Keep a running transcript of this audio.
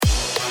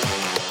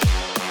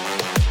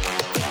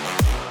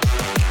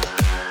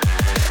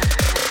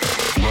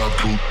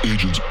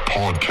Agents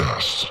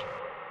Podcast.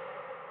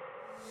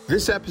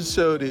 This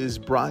episode is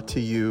brought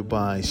to you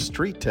by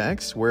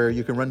StreetText, where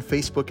you can run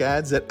Facebook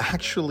ads that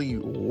actually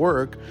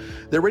work.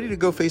 They're ready to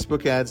go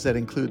Facebook ads that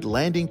include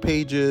landing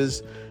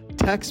pages,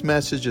 text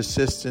message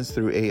assistance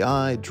through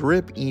AI,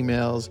 drip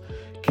emails,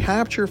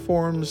 capture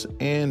forms,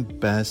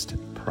 and best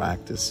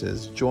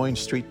practices. Join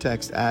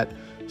StreetText at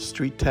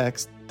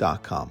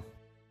streettext.com.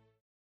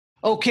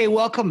 Okay,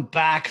 welcome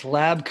back,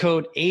 Lab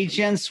Coat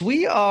Agents.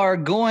 We are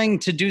going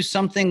to do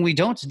something we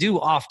don't do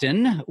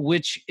often,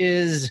 which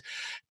is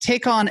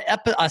take on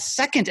a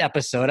second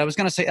episode. I was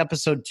going to say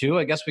episode 2.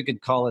 I guess we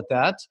could call it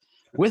that.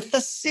 With the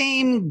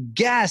same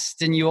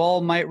guest. And you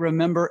all might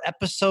remember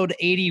episode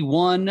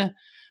 81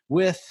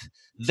 with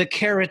the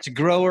carrot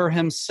grower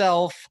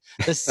himself,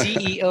 the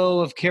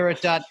CEO of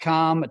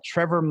Carrot.com,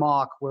 Trevor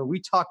Mauch, where we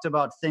talked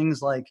about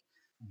things like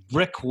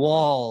brick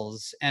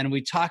walls, and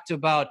we talked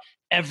about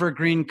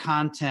evergreen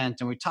content,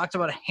 and we talked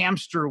about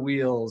hamster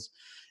wheels,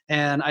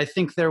 and I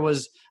think there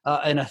was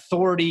an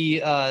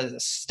authority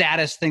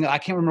status thing. I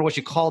can't remember what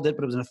you called it,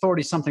 but it was an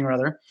authority something or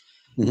other.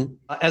 Mm-hmm.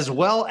 As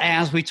well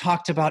as we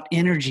talked about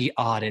energy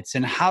audits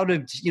and how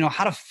to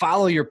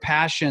follow your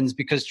passions,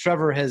 because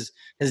Trevor has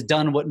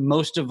done what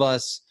most of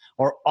us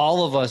or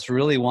all of us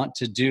really want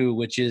to do,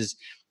 which is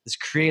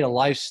create a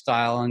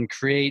lifestyle and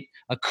create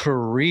a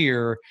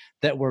career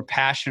that we're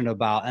passionate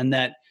about, and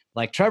that,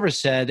 like Trevor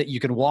said, that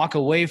you can walk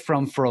away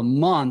from for a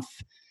month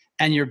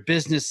and your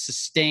business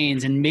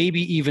sustains and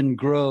maybe even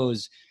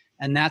grows.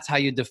 And that's how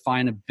you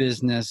define a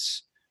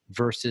business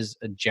versus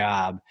a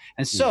job.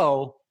 And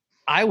so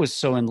I was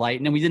so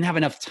enlightened, and we didn't have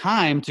enough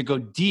time to go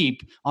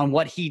deep on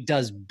what he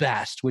does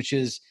best, which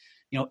is,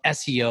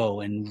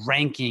 SEO and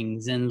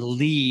rankings and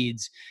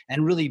leads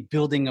and really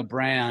building a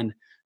brand,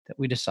 that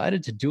we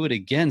decided to do it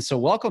again. So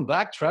welcome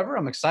back, Trevor.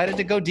 I'm excited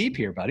to go deep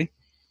here, buddy.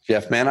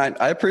 Jeff, man,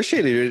 I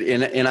appreciate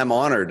it, and I'm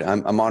honored.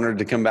 I'm honored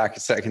to come back a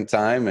second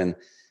time, and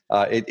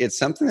it's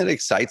something that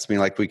excites me.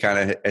 Like we kind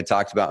of had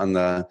talked about on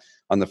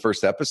the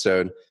first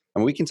episode,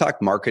 and we can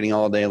talk marketing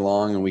all day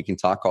long, and we can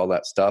talk all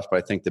that stuff.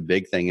 But I think the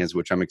big thing is,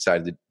 which I'm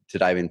excited to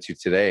dive into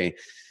today,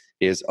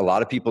 is a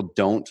lot of people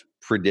don't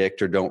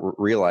predict or don't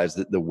realize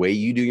that the way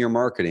you do your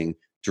marketing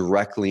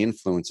directly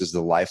influences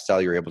the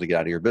lifestyle you're able to get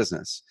out of your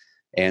business.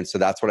 And so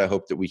that's what I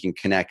hope that we can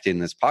connect in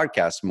this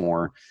podcast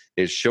more,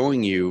 is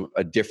showing you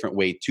a different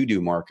way to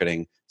do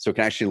marketing so it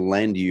can actually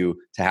lend you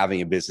to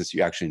having a business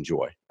you actually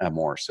enjoy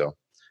more. So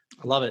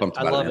I love it.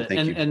 I love it.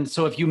 And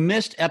so if you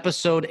missed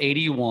episode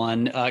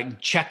 81,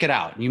 check it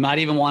out. You might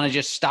even want to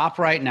just stop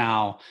right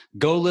now,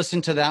 go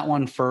listen to that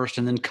one first,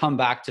 and then come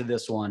back to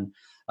this one.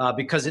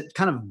 Because it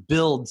kind of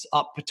builds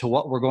up to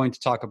what we're going to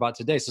talk about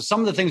today. So some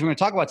of the things we're going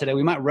to talk about today,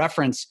 we might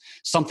reference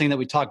something that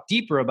we talked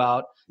deeper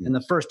about in the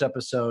first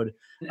episode.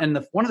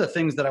 And one of the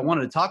things that I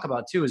wanted to talk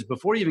about too is,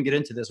 before you even get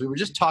into this, we were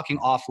just talking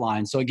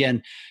offline. So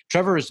again,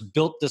 Trevor has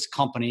built this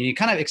company, and he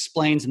kind of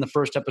explains in the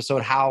first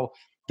episode how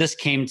this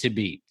came to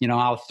be,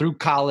 how through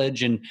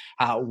college and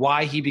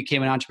why he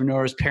became an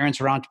entrepreneur, his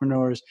parents were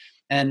entrepreneurs,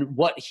 and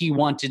what he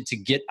wanted to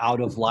get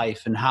out of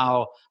life, and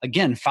how,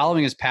 again,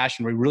 following his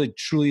passion, where he really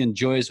truly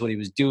enjoys what he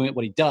was doing,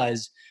 what he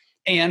does,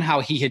 and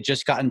how he had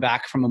just gotten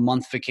back from a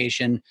month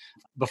vacation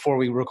before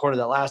we recorded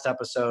that last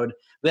episode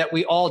that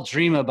we all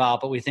dream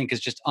about, but we think is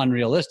just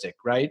unrealistic,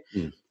 right?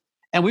 Mm.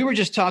 And we were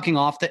just talking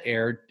off the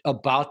air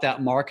about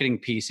that marketing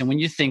piece. And when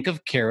you think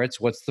of carrots,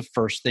 what's the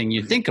first thing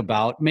you think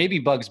about? Maybe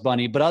Bugs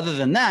Bunny, but other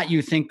than that,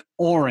 you think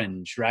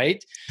orange,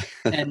 right?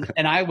 And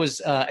I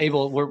was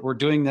we're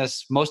doing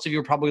this. Most of you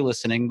are probably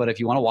listening, but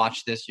if you want to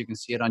watch this, you can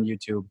see it on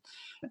YouTube.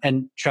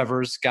 And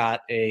Trevor's got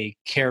a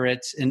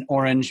carrot and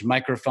orange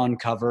microphone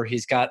cover.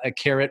 He's got a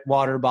carrot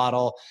water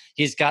bottle.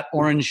 He's got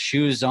orange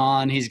shoes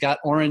on. He's got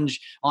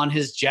orange on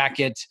his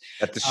jacket.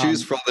 Got the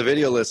shoes for all the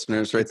video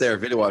listeners right there,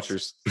 video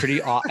watchers.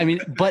 Pretty awesome. I mean,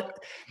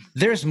 but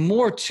there's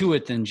more to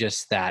it than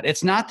just that.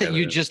 It's not that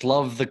you just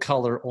love the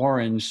color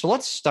orange. So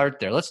let's start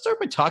there. Let's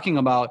start by talking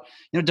about,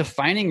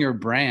 defining your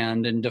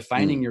brand and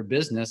defining your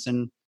business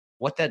and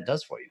what that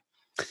does for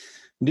you.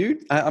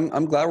 Dude,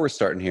 I'm glad we're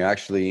starting here,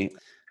 actually.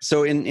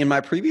 So in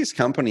my previous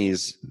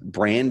companies,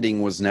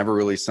 branding was never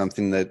really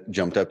something that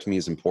jumped up to me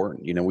as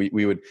important.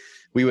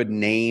 We would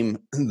name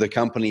the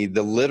company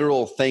the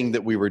literal thing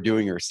that we were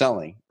doing or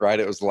selling,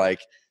 right? It was like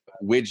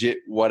widget,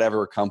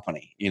 whatever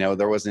company,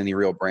 there wasn't any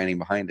real branding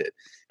behind it.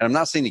 And I'm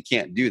not saying you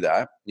can't do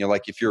that.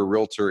 Like if you're a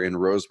realtor in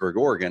Roseburg,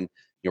 Oregon,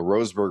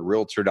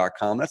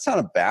 roseburgrealtor.com, that's not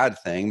a bad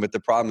thing. But the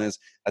problem is,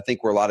 I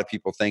think where a lot of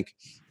people think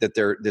that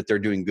they're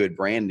doing good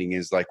branding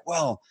is like,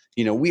 well,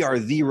 we are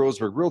the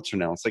Roseburg Realtor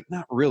now. It's like,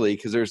 not really,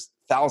 because there's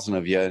 1,000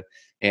 of you.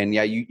 And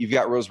yeah, you've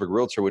got Roseburg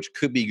Realtor, which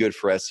could be good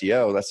for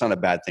SEO. That's not a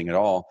bad thing at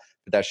all,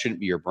 but that shouldn't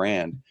be your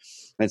brand.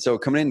 And so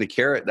coming into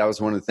Carrot, that was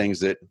one of the things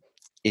that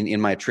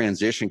in my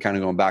transition, kind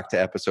of going back to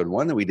episode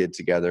 1 that we did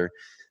together,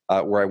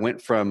 where I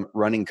went from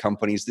running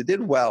companies that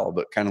did well,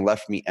 but kind of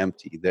left me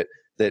empty, that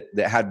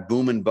had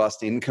boom and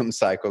bust income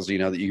cycles,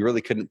 that you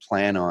really couldn't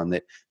plan on,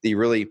 that you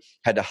really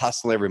had to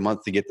hustle every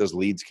month to get those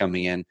leads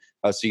coming in.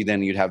 So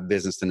you'd have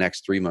business the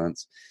next 3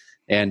 months.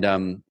 And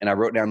I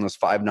wrote down those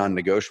 5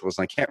 non-negotiables.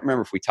 And I can't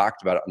remember if we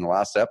talked about it in the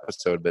last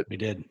episode, but we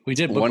did. But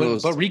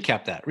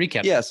recap that.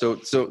 Yeah. So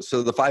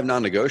the 5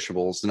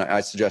 non-negotiables, and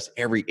I suggest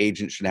every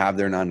agent should have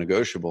their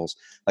non-negotiables.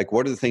 Like,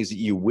 what are the things that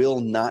you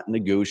will not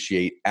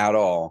negotiate at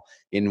all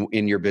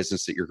in your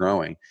business that you're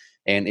growing?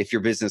 And if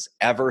your business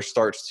ever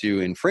starts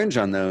to infringe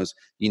on those,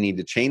 you need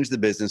to change the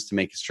business to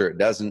make sure it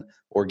doesn't,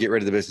 or get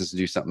rid of the business and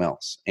do something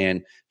else.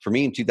 And for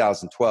me in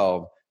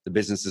 2012, the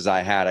businesses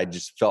I had, I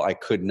just felt I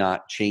could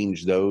not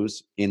change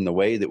those in the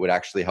way that would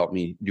actually help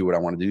me do what I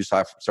want to do. So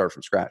I started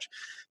from scratch.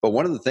 But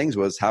one of the things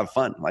was have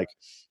fun. Like,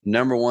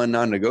 number one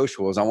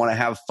non-negotiable is I want to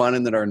have fun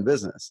in our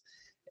business.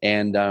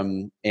 And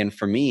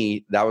for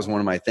me, that was one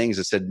of my things.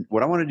 I said,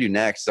 what I want to do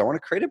next is I want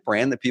to create a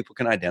brand that people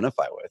can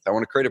identify with. I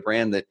want to create a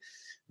brand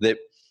that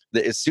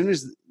as soon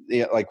as,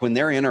 like, when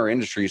they're in our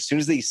industry, as soon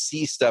as they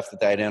see stuff that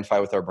they identify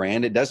with our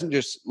brand, it doesn't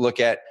just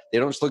they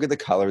don't just look at the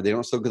color. They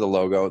don't just look at the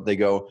logo.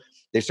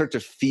 They start to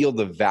feel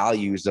the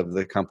values of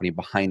the company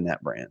behind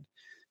that brand.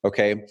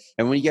 Okay.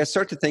 And when you guys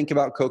start to think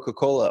about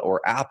Coca-Cola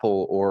or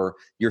Apple or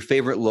your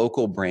favorite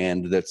local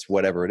brand, that's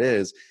whatever it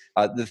is,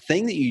 the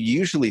thing that you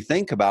usually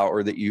think about,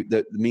 or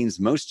that means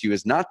most to you,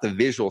 is not the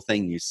visual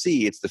thing you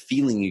see. It's the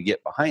feeling you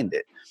get behind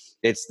it.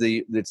 It's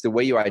the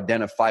way you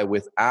identify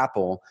with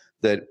Apple,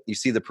 that you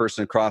see the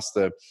person across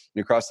the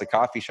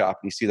coffee shop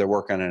and you see their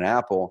work on an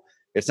Apple.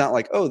 It's not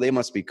like, oh, they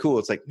must be cool.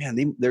 It's like,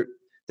 man,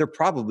 they're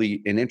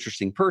probably an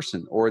interesting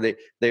person, or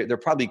they're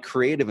probably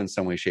creative in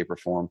some way, shape, or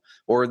form,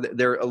 or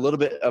they're a little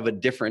bit of a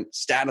different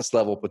status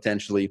level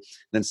potentially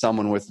than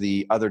someone with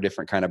the other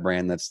different kind of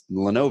brand that's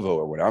Lenovo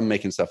or whatever. I'm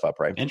making stuff up,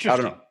 right? Interesting. I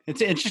don't know.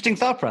 It's an interesting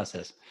thought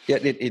process. Yeah,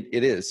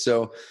 it is.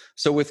 So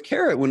with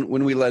Carrot,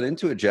 when we led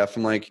into it, Jeff,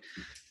 I'm like,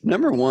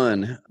 number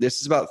one, this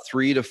is about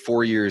 3 to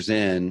 4 years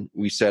in.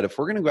 We said, if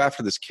we're going to go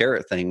after this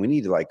Carrot thing, we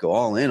need to like go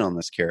all in on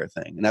this Carrot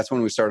thing. And that's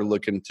when we started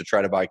looking to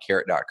try to buy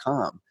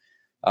Carrot.com.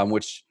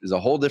 Which is a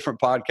whole different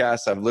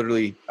podcast.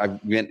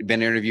 I've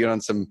been interviewed on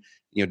some,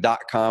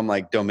 .com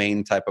like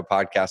domain type of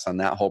podcast on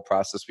that whole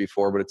process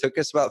before, but it took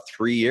us about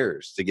 3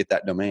 years to get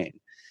that domain.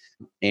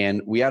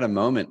 And we had a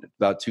moment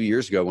about 2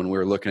 years ago when we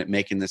were looking at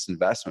making this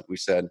investment. We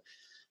said,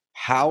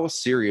 how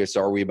serious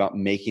are we about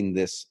making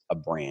this a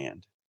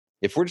brand?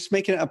 If we're just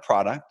making it a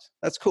product,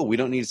 that's cool. We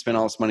don't need to spend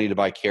all this money to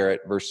buy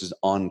Carrot versus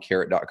on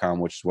Carrot.com,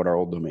 which is what our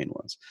old domain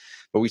was.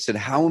 But we said,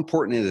 how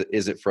important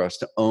is it for us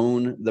to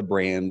own the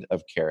brand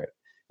of Carrot?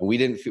 And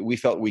we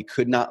felt we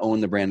could not own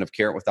the brand of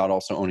Carrot without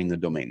also owning the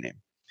domain name.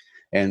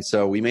 And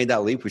so we made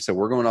that leap. We said,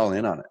 we're going all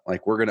in on it.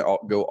 Like, we're going to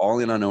go all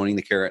in on owning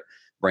the Carrot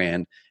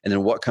brand, and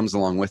then what comes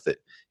along with it.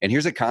 And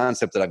here's a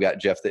concept that I've got,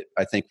 Jeff, that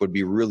I think would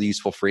be really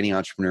useful for any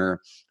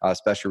entrepreneur,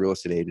 especially real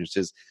estate agents,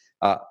 is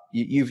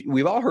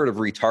we've all heard of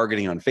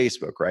retargeting on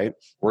Facebook, right?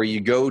 Where you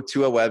go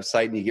to a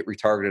website and you get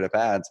retargeted up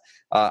ads.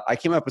 I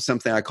came up with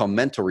something I call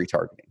mental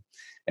retargeting.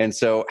 And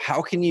so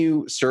how can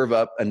you serve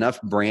up enough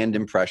brand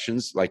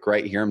impressions? Like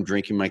right here, I'm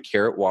drinking my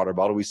Carrot water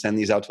bottle. We send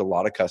these out to a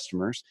lot of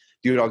customers.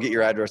 Dude, I'll get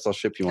your address. I'll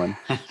ship you one.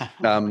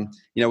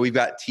 We've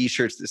got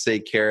t-shirts that say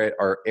Carrot,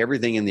 or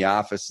everything in the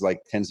office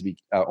tends to be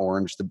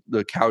orange.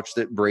 The couch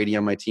that Brady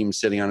on my team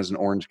is sitting on is an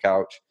orange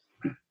couch.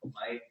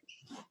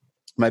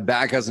 My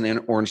bag has an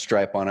orange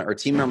stripe on it. Our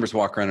team members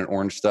walk around in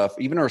orange stuff.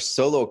 Even our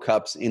solo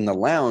cups in the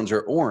lounge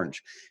are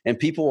orange. And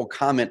people will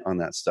comment on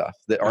that stuff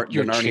that aren't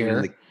your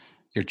chair.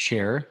 Your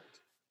chair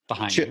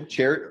behind you.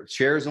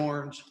 Chair's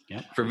orange.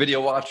 Yep. For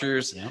video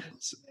watchers. Yep.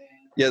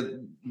 Yeah,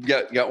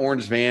 got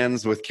orange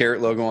Vans with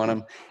Carrot logo on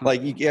them.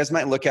 Like, you guys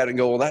might look at it and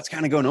go, well, that's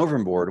kind of going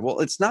overboard. Well,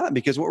 it's not,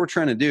 because what we're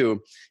trying to do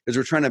is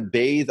we're trying to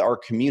bathe our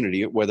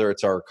community, whether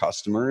it's our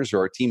customers or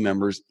our team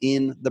members,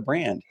 in the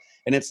brand.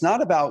 And it's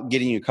not about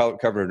getting you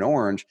covered in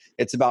orange.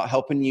 It's about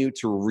helping you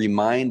to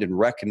remind and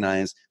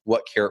recognize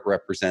what Carrot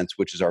represents,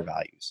 which is our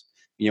values,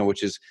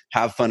 which is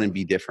have fun and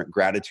be different,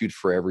 gratitude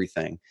for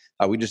everything.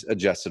 We just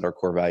adjusted our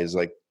core values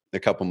like a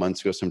couple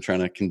months ago, so I'm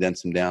trying to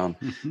condense them down.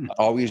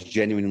 Always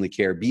genuinely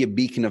care. Be a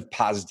beacon of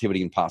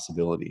positivity and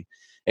possibility.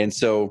 And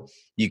so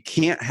you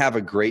can't have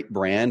a great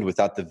brand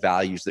without the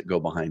values that go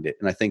behind it.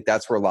 And I think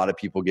that's where a lot of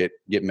people get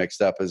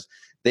mixed up, is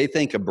they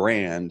think a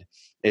brand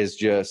is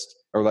just,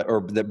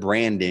 or the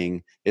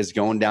branding is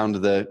going down to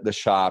the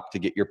shop to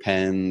get your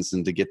pens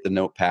and to get the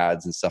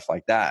notepads and stuff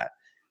like that.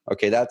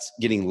 Okay, that's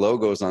getting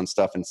logos on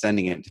stuff and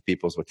sending it to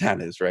people is what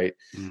that is, right?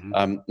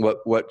 Mm-hmm.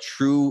 What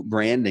true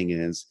branding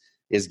is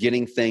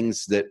getting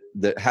things that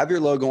have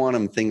your logo on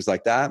them, things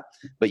like that,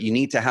 but you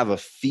need to have a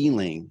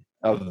feeling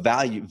of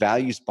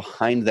values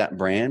behind that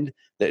brand,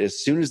 that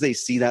as soon as they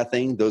see that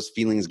thing, those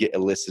feelings get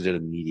elicited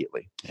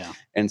immediately. Yeah.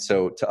 And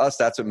so to us,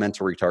 that's what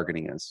mental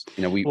retargeting is.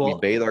 We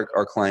bathe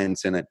our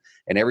clients in it.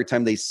 And every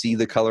time they see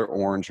the color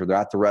orange, or they're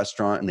at the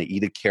restaurant and they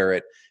eat a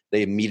Carrot,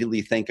 they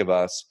immediately think of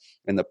us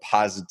and the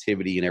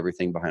positivity and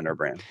everything behind our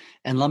brand.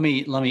 And let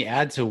me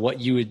add to what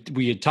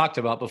we had talked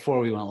about before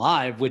we went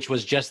live, which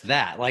was just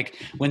that.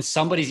 Like, when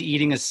somebody's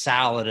eating a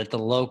salad at the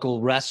local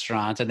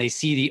restaurant and they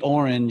see the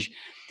orange,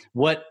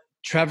 what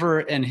Trevor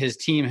and his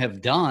team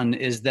have done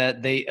is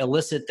that they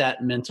elicit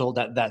that mental,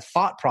 that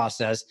thought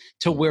process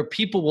to where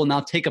people will now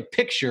take a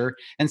picture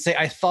and say,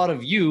 I thought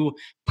of you,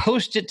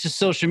 post it to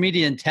social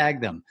media and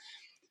tag them.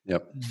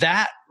 Yep.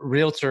 That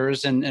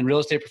realtors and real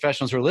estate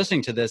professionals who are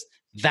listening to this,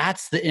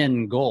 that's the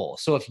end goal.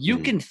 So if you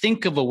can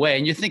think of a way,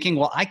 and you're thinking,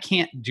 well, I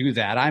can't do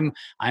that.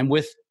 I'm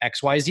with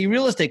XYZ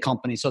real estate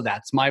company, so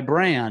that's my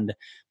brand,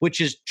 which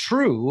is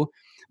true.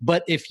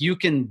 But if you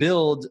can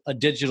build a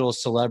digital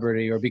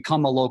celebrity or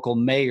become a local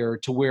mayor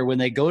to where when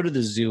they go to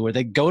the zoo or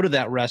they go to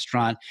that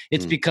restaurant,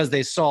 it's because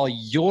they saw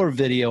your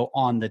video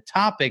on the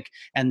topic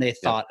and they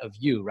thought of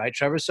you, right,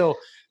 Trevor? So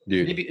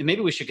maybe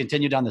we should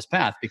continue down this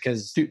path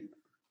because...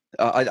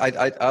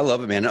 I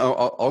love it, man.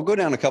 I'll go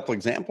down a couple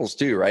examples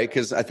too, right?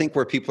 Because I think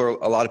where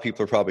a lot of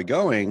people are probably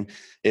going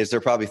is they're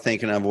probably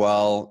thinking of,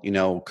 well,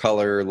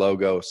 color,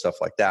 logo,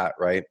 stuff like that,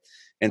 right?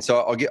 And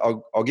so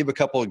I'll give a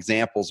couple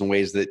examples and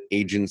ways that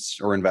agents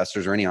or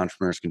investors or any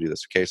entrepreneurs can do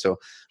this. Okay, so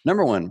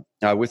number one,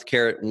 with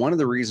Carrot, one of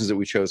the reasons that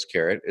we chose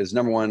Carrot is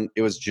number one,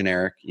 it was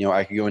generic.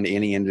 I could go into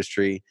any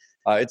industry.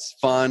 It's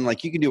fun.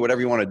 Like you can do whatever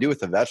you want to do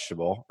with a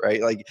vegetable,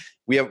 right? Like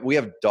we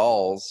have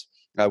dolls.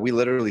 We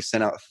literally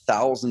send out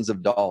thousands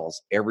of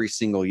dolls every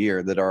single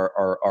year that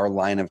are our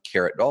line of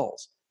Carrot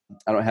dolls.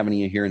 I don't have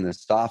any here in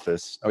this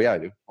office. Oh yeah, I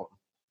do.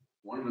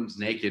 One of them's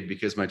naked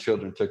because my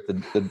children took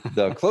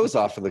the clothes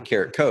off of the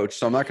Carrot coach.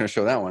 So I'm not going to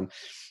show that one.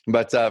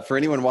 But for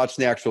anyone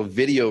watching the actual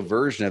video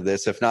version of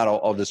this, if not,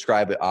 I'll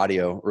describe it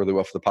audio really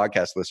well for the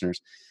podcast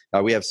listeners.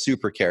 We have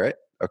Super Carrot.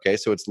 Okay.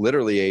 So it's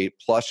literally a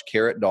plush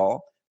Carrot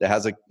doll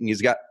that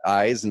he's got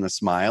eyes and a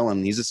smile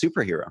and he's a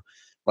superhero.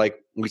 Like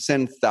we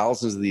send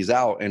thousands of these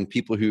out and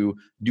people who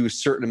do a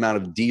certain amount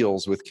of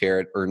deals with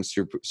Carrot earn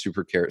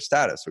super Carrot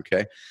status.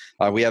 Okay.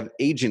 We have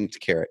Agent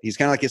Carrot. He's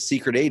kind of like a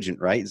secret agent,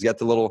 right? He's got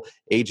the little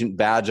agent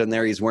badge on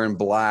there. He's wearing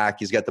black.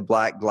 He's got the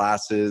black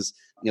glasses.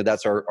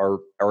 That's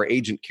our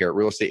Agent Carrot.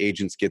 Real estate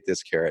agents get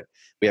this Carrot.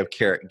 We have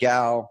Carrot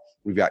Gal.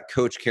 We've got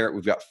Coach Carrot.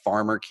 We've got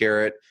Farmer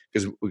Carrot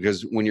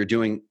because when you're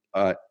doing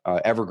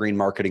evergreen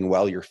marketing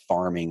well, you're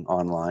farming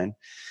online.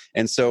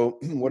 And so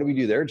what do we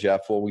do there,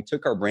 Jeff? Well, we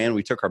took our brand,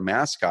 we took our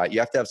mascot. You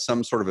have to have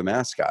some sort of a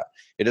mascot.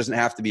 It doesn't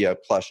have to be a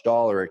plush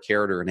doll or a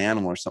carrot or an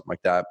animal or something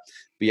like that.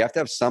 But you have to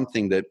have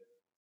something that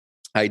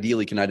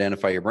ideally can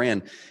identify your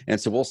brand. And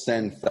so we'll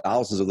send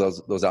thousands of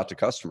those out to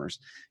customers.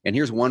 And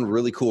here's one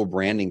really cool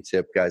branding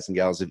tip, guys and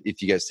gals,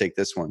 if you guys take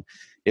this one,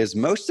 is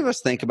most of us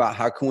think about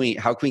how can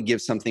we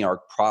give something our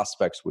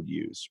prospects would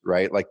use,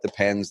 right? Like the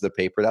pens, the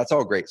paper, that's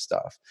all great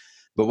stuff.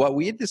 But what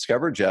we had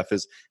discovered, Jeff,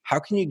 is how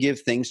can you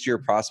give things to your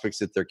prospects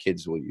that their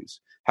kids will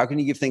use? How can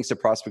you give things to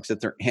prospects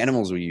that their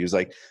animals will use?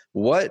 Like,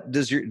 what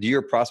do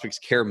your prospects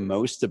care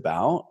most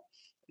about?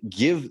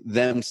 Give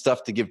them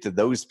stuff to give to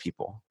those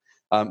people.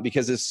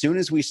 Because as soon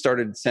as we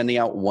started sending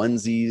out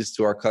onesies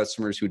to our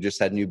customers who just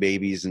had new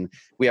babies, and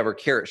we have our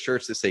Carrot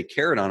shirts that say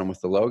Carrot on them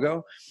with the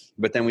logo,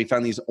 but then we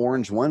found these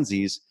orange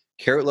onesies,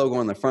 Carrot logo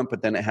on the front,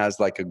 but then it has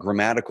like a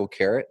grammatical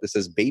carrot that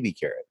says baby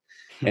carrot.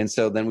 And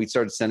so then we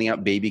started sending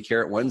out baby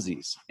Carrot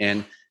onesies,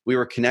 and we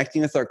were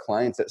connecting with our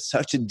clients at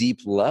such a deep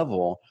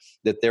level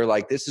that they're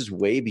like, this is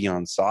way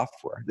beyond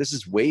software. This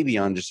is way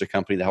beyond just a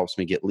company that helps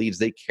me get leads.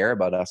 They care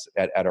about us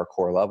at our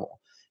core level.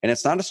 And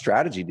it's not a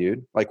strategy,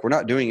 dude. Like, we're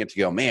not doing it to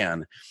go,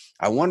 man,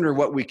 I wonder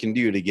what we can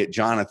do to get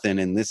Jonathan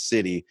in this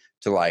city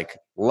to like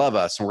love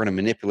us and we're going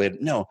to manipulate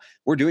it. No,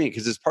 we're doing it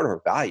because it's part of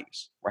our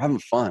values. We're having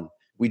fun.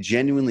 We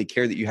genuinely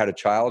care that you had a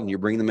child and you're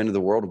bringing them into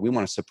the world. We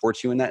want to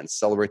support you in that and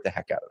celebrate the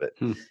heck out of it.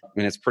 And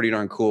it's pretty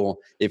darn cool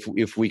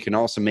if we can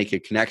also make a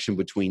connection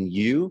between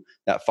you,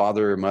 that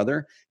father or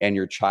mother, and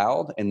your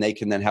child, and they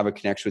can then have a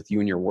connection with you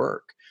and your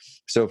work.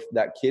 So if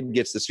that kid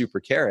gets the Super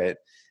Carrot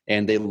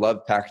and they love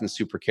packing the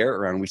Super Carrot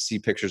around, we see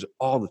pictures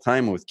all the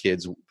time with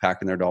kids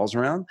packing their dolls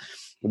around.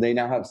 They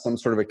now have some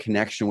sort of a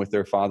connection with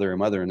their father or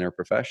mother in their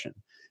profession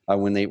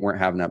when they weren't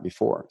having that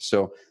before.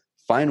 So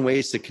find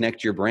ways to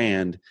connect your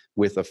brand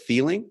with a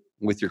feeling,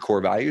 with your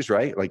core values,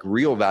 right? Like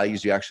real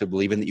values you actually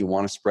believe in that you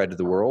want to spread to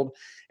the world.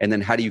 And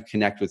then how do you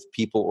connect with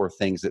people or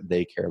things that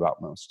they care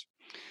about most?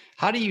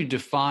 How do you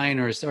define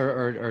or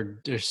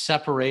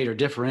separate or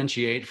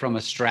differentiate from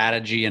a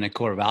strategy and a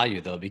core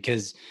value, though?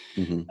 Because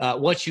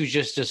what you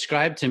just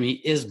described to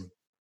me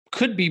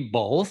could be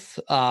both,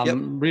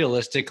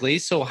 realistically.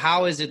 So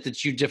how is it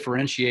that you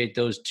differentiate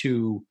those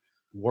two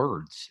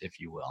words, if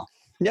you will?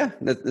 Yeah,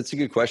 that's a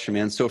good question,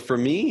 man. So for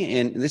me,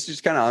 and this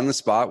is kind of on the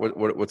spot,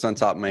 what's on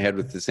top of my head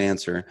with this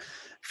answer.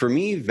 For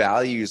me,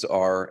 values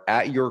are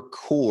at your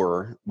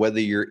core, whether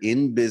you're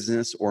in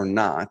business or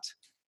not.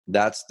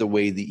 That's the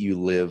way that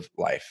you live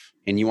life.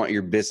 And you want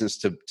your business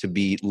to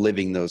be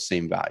living those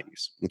same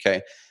values.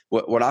 Okay.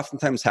 What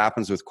oftentimes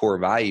happens with core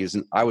values,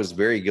 and I was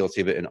very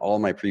guilty of it in all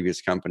my previous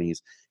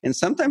companies, and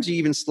sometimes you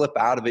even slip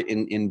out of it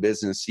in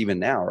business even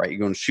now, right? You're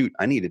going, shoot,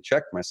 I need to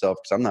check myself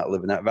because I'm not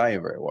living that value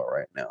very well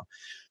right now.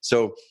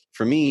 So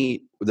for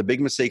me, the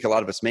big mistake a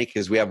lot of us make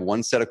is we have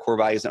one set of core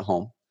values at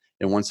home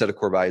and one set of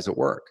core values at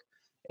work.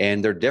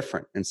 and they're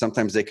different. And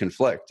sometimes they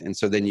conflict. And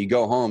so then you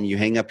go home, you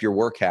hang up your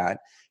work hat,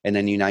 and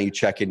then now you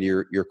check into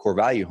your core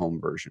value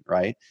home version,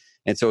 right?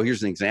 And so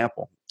here's an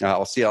example.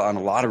 I'll see on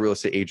a lot of real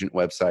estate agent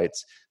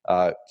websites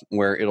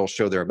where it'll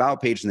show their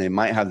about page and they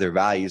might have their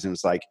values, and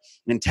it's like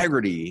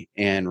integrity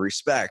and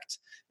respect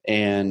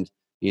and,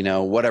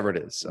 whatever it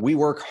is. We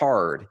work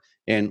hard,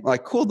 and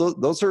like, cool.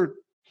 Those are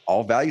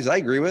all values I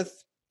agree with.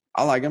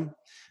 I like them.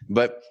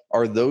 But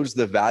are those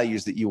the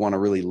values that you want to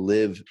really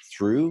live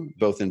through,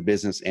 both in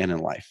business and in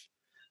life?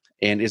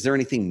 And is there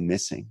anything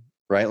missing,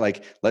 right?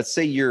 Like, let's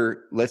say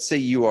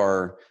you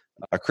are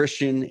a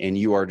Christian and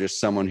you are just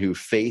someone who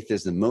faith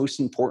is the most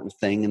important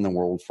thing in the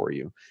world for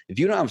you. If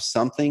you don't have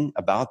something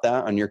about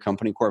that on your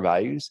company core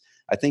values,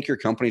 I think your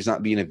company's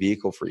not being a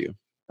vehicle for you.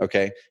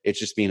 Okay. It's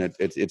just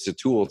it's a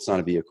tool. It's not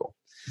a vehicle.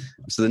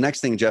 So the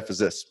next thing, Jeff,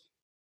 is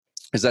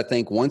I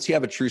think once you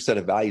have a true set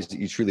of values that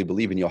you truly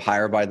believe in, you'll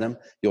hire by them,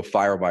 you'll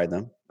fire by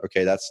them.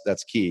 Okay.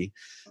 That's key.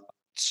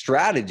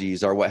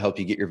 Strategies are what help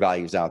you get your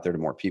values out there to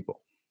more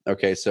people.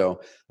 Okay.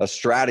 So a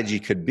strategy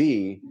could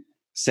be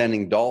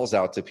sending dolls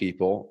out to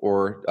people,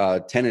 or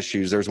tennis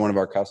shoes. There's one of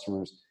our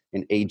customers,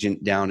 an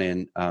agent down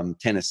in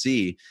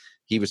Tennessee.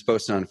 He was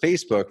posting on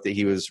Facebook that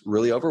he was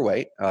really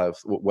overweight,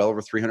 well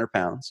over 300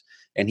 pounds,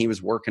 and he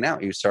was working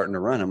out. He was starting to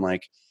run. I'm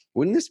like,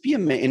 wouldn't this be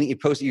amazing? And he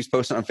was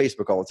posting on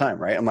Facebook all the time,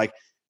 right? I'm like,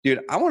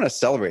 dude, I want to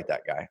celebrate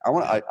that guy. I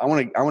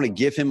want to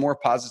give him more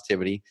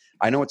positivity.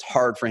 I know it's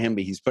hard for him,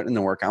 but he's putting in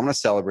the work. I want to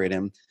celebrate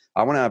him.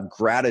 I want to have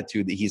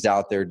gratitude that he's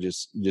out there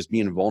just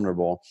being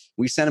vulnerable.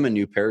 We sent him a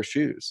new pair of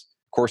shoes.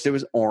 Of course, it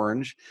was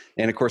orange.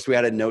 And of course, we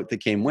had a note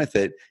that came with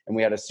it, and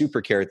we had a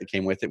super carrot that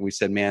came with it. We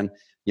said, man,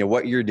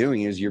 what you're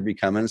doing is you're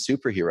becoming a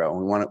superhero.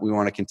 We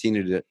want to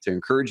continue to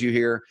encourage you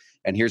here.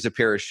 And here's a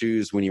pair of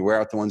shoes. When you wear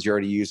out the ones you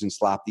already use, and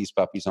slap these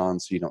puppies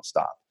on so you don't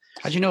stop.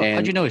 How'd you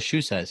know his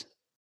shoe size?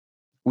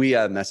 We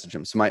messaged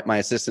him. So my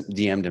assistant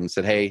DM'd him and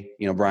said, hey,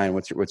 Brian,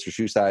 what's your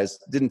shoe size?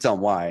 Didn't tell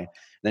him why.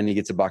 Then he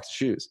gets a box of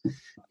shoes.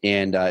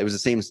 And it was the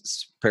same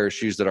pair of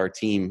shoes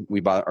that we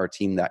bought our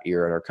team that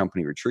year at our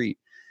company retreat.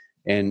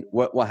 And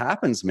what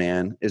happens,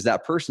 man, is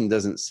that person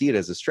doesn't see it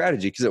as a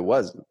strategy, because it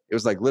wasn't. It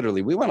was like,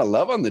 literally, we want to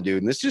love on the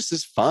dude. And this just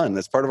is fun.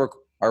 That's part of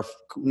our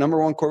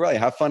number one core value.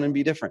 Have fun and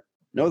be different.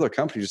 No other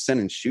company just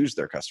sending shoes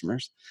to their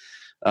customers.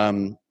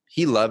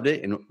 He loved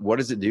it. And what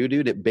does it do,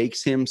 dude? It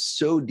bakes him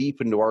so deep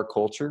into our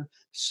culture,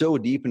 so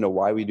deep into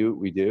why we do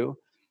what we do.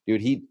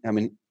 Dude,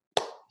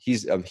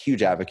 he's a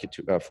huge advocate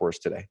for us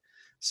today.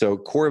 So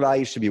core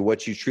values should be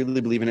what you truly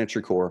believe in at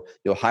your core.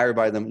 You'll hire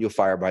by them. You'll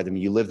fire by them.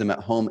 You live them at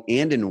home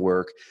and in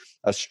work.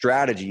 A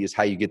strategy is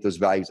how you get those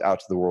values out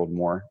to the world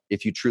more,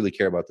 if you truly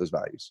care about those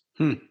values.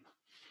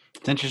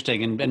 It's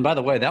interesting. And by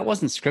the way, that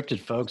wasn't scripted,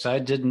 folks.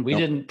 We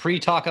didn't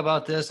pre-talk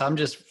about this. I'm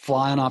just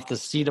flying off the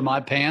seat of my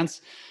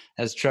pants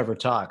as Trevor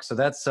talks. So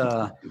that's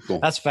cool.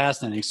 That's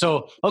fascinating.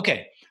 So,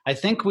 okay. I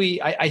think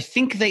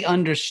they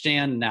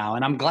understand now,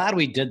 and I'm glad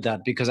we did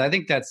that, because I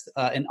think that's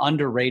an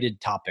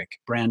underrated topic,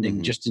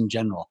 branding, just in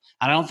general.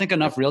 And I don't think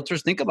enough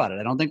realtors think about it.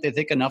 I don't think they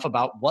think enough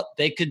about what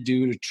they could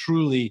do to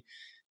truly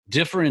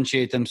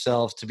differentiate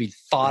themselves, to be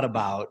thought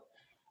about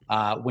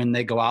when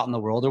they go out in the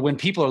world, or when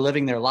people are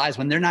living their lives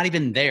when they're not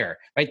even there,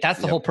 right? That's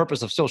the whole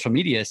purpose of social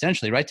media,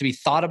 essentially, right? To be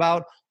thought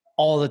about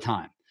all the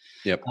time.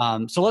 Yep.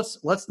 So let's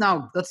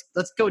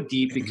go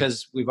deep,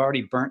 because we've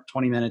already burnt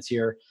 20 minutes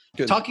here.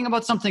 Good. Talking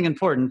about something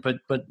important,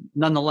 but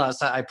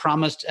nonetheless, I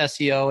promised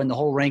SEO and the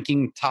whole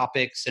ranking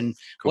topics and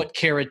what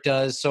Carrot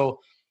does. So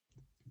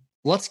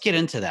let's get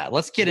into that.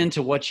 Let's get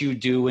into what you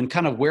do and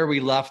kind of where we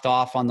left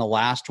off on the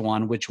last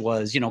one, which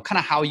was, kind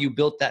of how you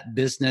built that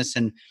business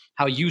and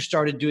how you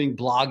started doing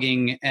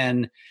blogging,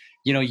 and,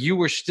 you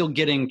were still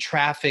getting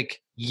traffic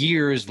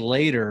years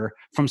later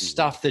from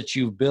stuff that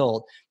you've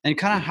built, and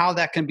kind of how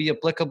that can be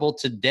applicable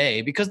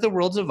today, because the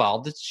world's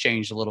evolved. It's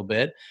changed a little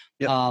bit.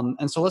 Yep.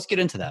 And so let's get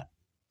into that.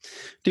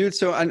 Dude,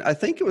 so I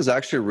think it was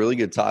actually a really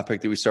good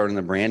topic that we started in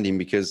the branding,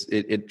 because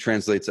it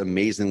translates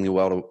amazingly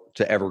well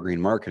to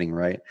evergreen marketing,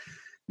 right?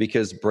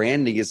 Because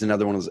branding is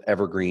another one of those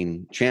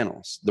evergreen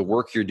channels. The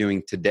work you're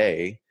doing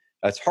today,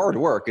 it's hard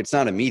work. It's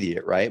not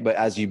immediate, right? But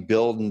as you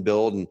build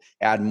and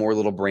add more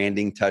little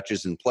branding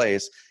touches in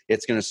place,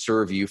 it's going to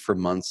serve you for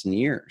months and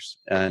years.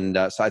 And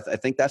so I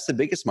think that's the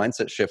biggest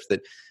mindset shift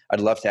that I'd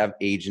love to have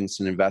agents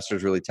and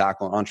investors really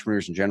tackle,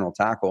 entrepreneurs in general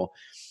tackle,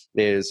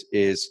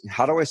 is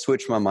how do I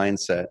switch my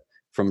mindset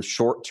from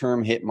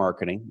short-term hit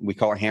marketing, we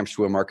call it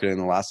hamster wheel marketing in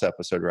the last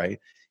episode, right,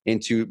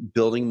 into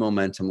building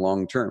momentum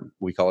long-term.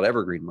 We call it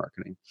evergreen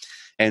marketing.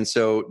 And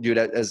so, dude,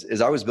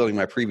 as I was building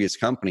my previous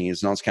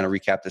companies, and I'll just kind of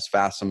recap this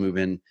fast and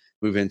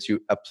move into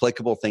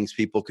applicable things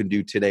people can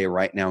do today,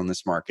 right now in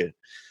this market.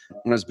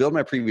 When I was building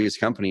my previous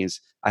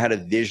companies, I had a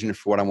vision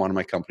for what I wanted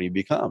my company to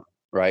become,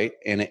 right?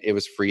 And it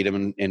was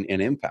freedom and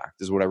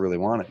impact is what I really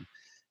wanted.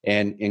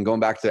 And going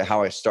back to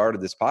how I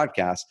started this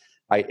podcast,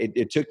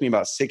 It took me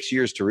about 6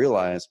 years to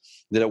realize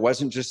that it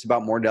wasn't just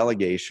about more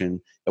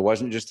delegation. It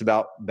wasn't just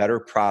about better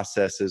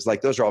processes.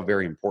 Like those are all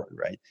very important,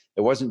 right?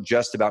 It wasn't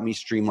just about me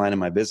streamlining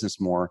my business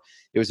more.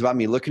 It was about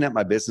me looking at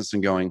my business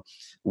and going,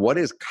 what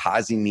is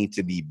causing me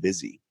to be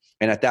busy?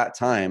 And at that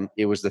time,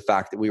 it was the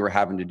fact that we were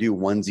having to do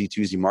onesie,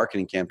 twosie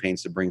marketing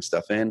campaigns to bring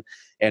stuff in.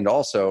 And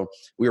also,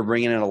 we were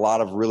bringing in a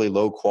lot of really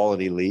low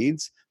quality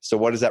leads. So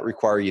what does that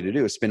require you to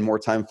do? Spend more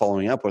time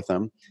following up with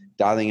them,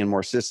 dialing in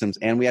more systems.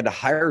 And we had to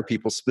hire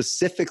people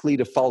specifically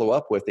to follow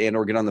up with and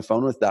or get on the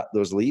phone with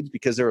those leads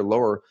because they're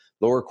lower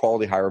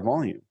quality, higher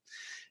volume.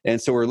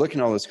 And so we're looking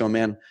at all this going,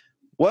 man,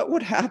 what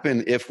would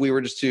happen if we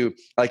were just to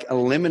like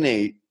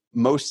eliminate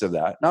most of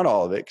that? Not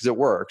all of it, because it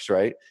works,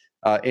 right?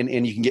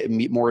 And you can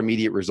get more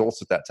immediate results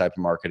with that type of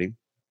marketing.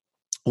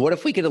 What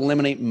if we could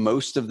eliminate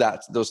most of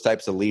those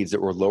types of leads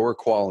that were lower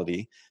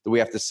quality, that we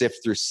have to sift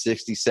through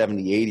 60,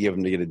 70, 80 of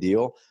them to get a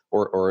deal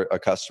or a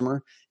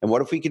customer? And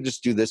what if we could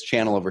just do this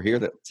channel over here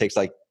that takes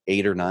like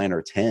 8 or 9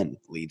 or 10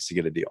 leads to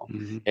get a deal?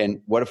 Mm-hmm.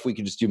 And what if we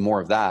could just do more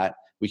of that?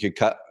 We could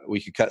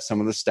cut some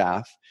of the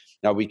staff.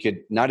 Now we could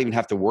not even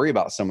have to worry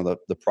about some of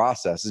the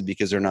processes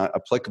because they're not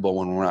applicable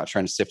when we're not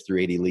trying to sift through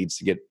 80 leads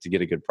to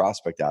get a good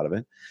prospect out of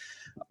it.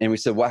 And we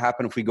said, what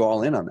happened if we go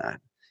all in on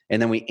that?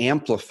 And then we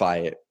amplify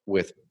it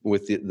with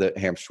the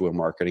hamster wheel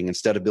marketing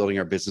instead of building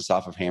our business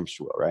off of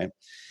hamster wheel, right?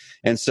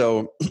 And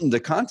so the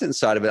content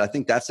side of it, I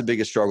think that's the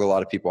biggest struggle a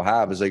lot of people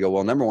have is they go,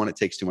 well, number one, it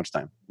takes too much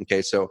time.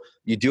 Okay, so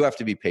you do have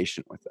to be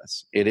patient with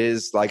this. It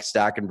is like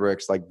stacking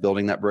bricks, like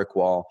building that brick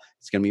wall.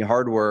 It's going to be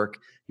hard work.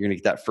 You're going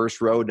to get that first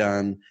row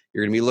done.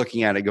 You're going to be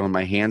looking at it going,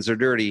 my hands are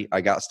dirty.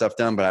 I got stuff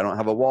done, but I don't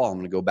have a wall. I'm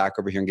going to go back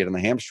over here and get on the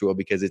hamster wheel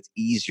because it's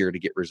easier to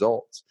get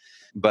results.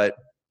 But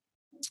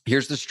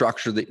here's the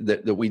structure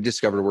that we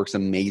discovered works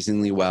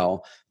amazingly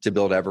well to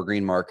build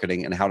evergreen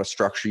marketing and how to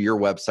structure your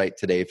website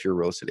today if you're a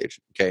real estate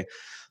agent. Okay.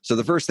 So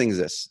the first thing is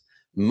this.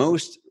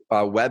 Most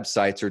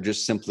websites are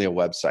just simply a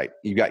website.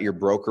 You got your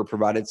broker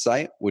provided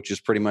site, which is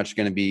pretty much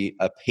going to be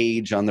a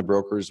page on the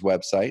broker's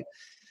website.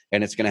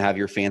 And it's going to have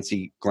your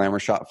fancy glamour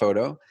shot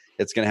photo.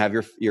 It's going to have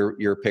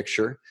your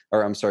picture,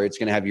 or I'm sorry, it's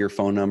going to have your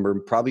phone number,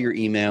 probably your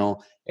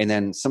email, and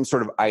then some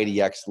sort of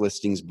IDX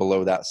listings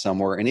below that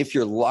somewhere. And if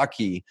you're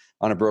lucky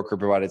on a broker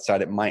provided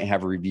site, it might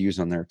have reviews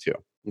on there too.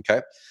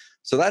 Okay.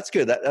 So that's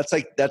good.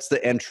 That's the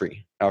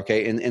entry.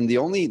 Okay. And the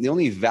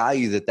only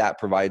value that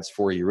provides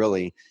for you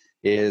really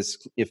is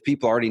if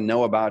people already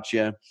know about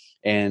you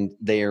and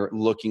they're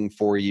looking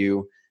for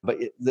you. But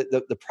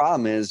the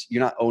problem is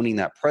you're not owning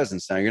that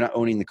presence now. You're not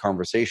owning the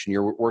conversation.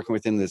 You're working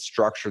within the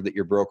structure that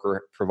your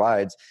broker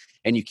provides,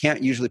 and you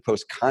can't usually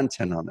post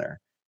content on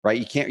there, right?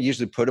 You can't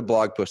usually put a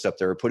blog post up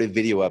there or put a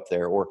video up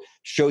there or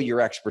show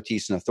your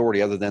expertise and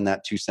authority other than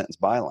that 2-sentence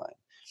byline.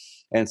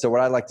 And so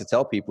what I like to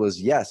tell people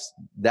is, yes,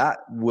 that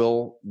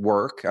will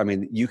work. I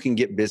mean, you can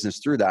get business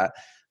through that,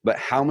 but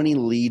how many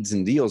leads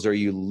and deals are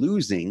you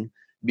losing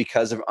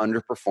because of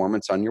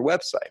underperformance on your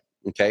website?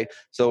 Okay.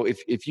 So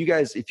if you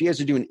guys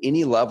are doing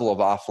any level of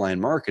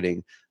offline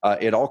marketing,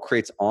 it all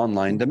creates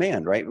online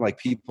demand, right? Like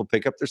people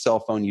pick up their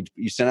cell phone,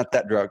 you send out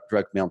that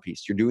direct mail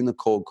piece, you're doing the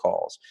cold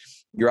calls,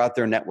 you're out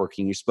there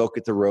networking, you spoke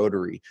at the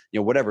Rotary,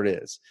 whatever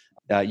it is,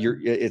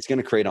 it's going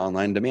to create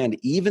online demand.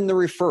 Even the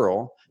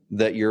referral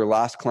that your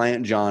last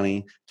client,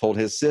 Johnny, told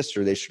his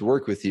sister they should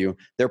work with you,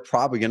 they're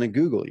probably going to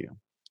Google you.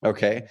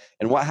 Okay.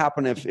 And what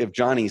happened if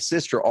Johnny's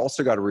sister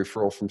also got a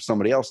referral from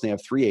somebody else and they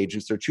have 3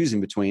 agents they're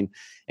choosing between,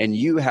 and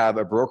you have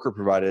a broker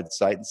provided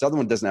site, this other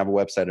one doesn't have a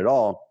website at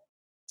all,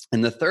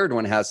 and the third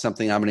one has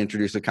something, I'm going to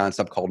introduce a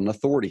concept called an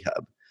authority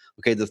hub.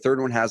 Okay. The third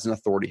one has an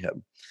authority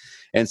hub.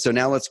 And so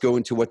now let's go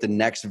into what the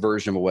next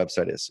version of a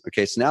website is.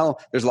 Okay. So now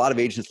there's a lot of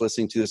agents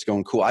listening to this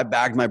going, cool, I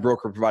bagged my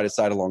broker provided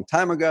site a long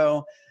time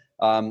ago.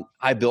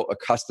 I built a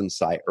custom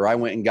site, or I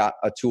went and got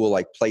a tool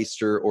like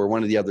Playster or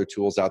one of the other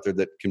tools out there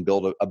that can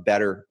build a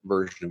better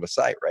version of a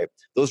site, right?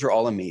 Those are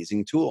all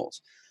amazing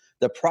tools.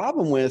 The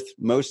problem with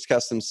most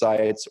custom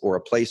sites or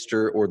a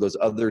Playster or those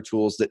other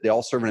tools that they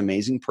all serve an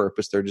amazing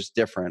purpose, they're just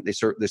different. They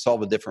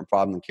solve a different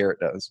problem than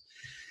Carrot does,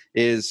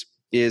 is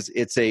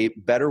it's a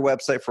better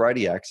website for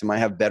IDX. It might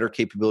have better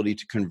capability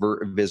to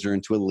convert a visitor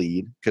into a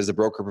lead because the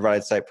broker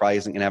provided site probably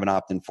isn't going to have an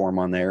opt-in form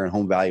on there and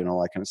home value and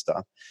all that kind of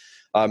stuff.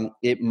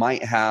 It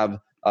might have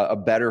a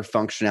better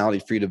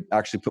functionality for you to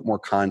actually put more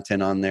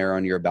content on there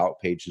on your about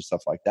page and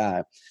stuff like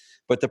that.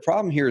 But the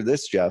problem here,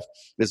 Jeff,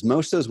 is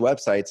most of those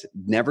websites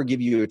never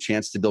give you a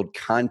chance to build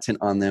content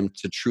on them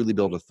to truly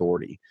build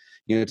authority.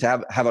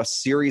 To have a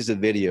series of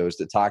videos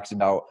that talks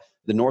about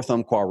the North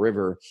Umpqua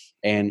River,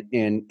 and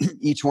in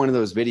each one of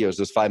those videos,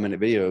 those 5-minute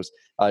videos,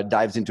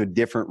 dives into a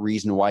different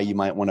reason why you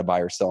might want to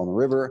buy or sell on the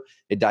river.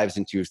 It dives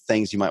into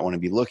things you might want to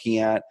be looking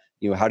at.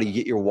 How do you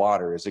get your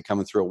water? Is it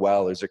coming through a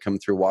well? Is it coming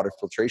through a water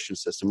filtration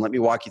system? Let me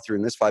walk you through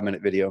in this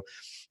 5-minute video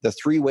the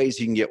 3 ways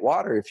you can get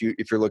water if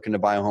you're looking to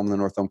buy a home in the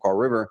North Umpqua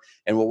River,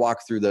 and we'll walk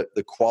through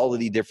the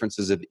quality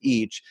differences of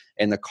each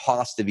and the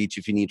cost of each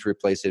if you need to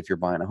replace it if you're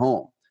buying a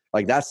home.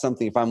 Like that's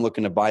something, if I'm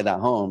looking to buy that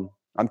home,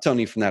 I'm telling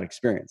you from that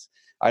experience.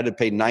 I had to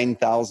pay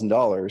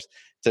 $9,000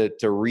 to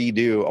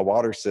redo a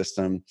water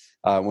system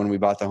when we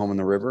bought the home on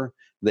the river.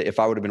 That if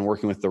I would have been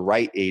working with the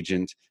right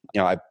agent,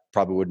 I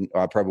probably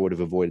would have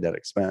avoided that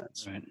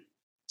expense. Right.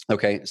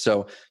 Okay,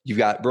 so you've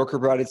got broker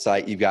provided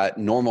site, you've got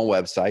normal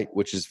website,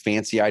 which is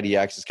fancy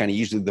IDX is kind of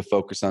usually the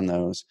focus on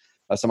those.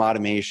 Some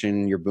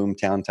automation, your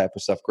Boomtown type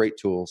of stuff, great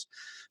tools.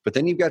 But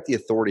then you've got the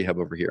Authority Hub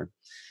over here.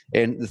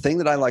 And the thing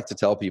that I like to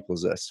tell people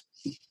is this,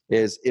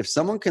 is if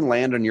someone can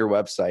land on your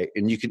website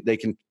and they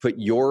can put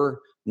your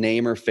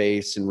name or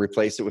face and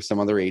replace it with some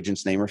other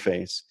agent's name or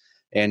face,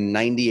 and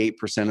 98%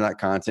 of that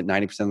content,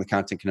 90% of the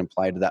content can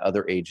apply to that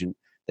other agent,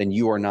 then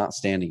you are not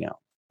standing out.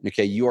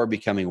 Okay, you are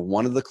becoming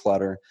one of the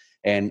clutter,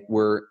 and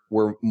we're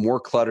more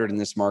cluttered in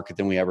this market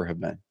than we ever have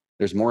been.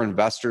 There's more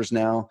investors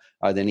now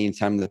than any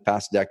time in the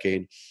past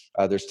decade.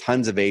 There's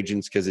tons of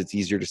agents because it's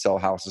easier to sell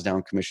houses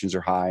now, commissions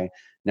are high.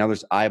 Now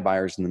there's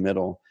iBuyers in the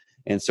middle.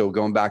 And so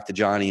going back to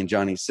Johnny and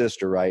Johnny's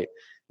sister, right?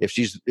 If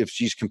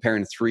she's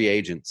comparing 3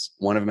 agents,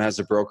 one of them has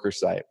a broker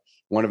site,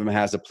 one of them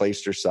has a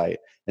Placer site,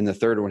 and the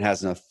third one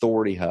has an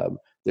Authority Hub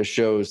that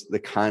shows the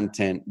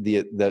content,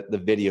 the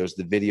videos,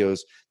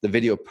 the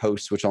video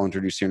posts, which I'll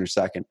introduce here in a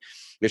second.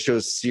 It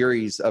shows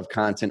series of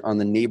content on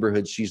the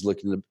neighborhood she's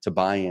looking to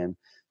buy in.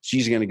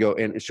 She's going to go,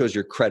 and it shows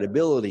your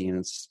credibility and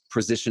it's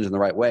positioned in the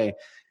right way.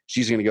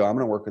 She's going to go, I'm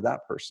going to work with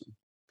that person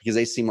because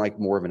they seem like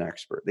more of an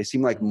expert. They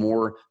seem like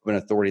more of an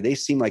authority. They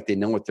seem like they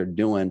know what they're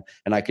doing,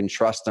 and I can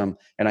trust them.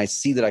 And I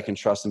see that I can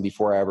trust them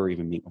before I ever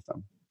even meet with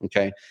them.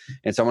 Okay.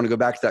 And so I want to go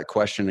back to that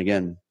question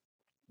again.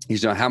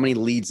 How many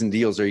leads and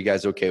deals are you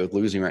guys okay with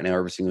losing right now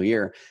every single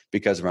year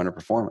because of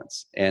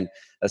underperformance? And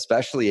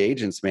especially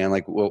agents, man,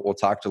 like we'll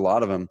talk to a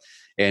lot of them,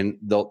 and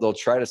they'll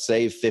try to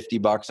save $50,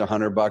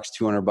 $100,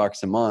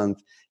 $200 a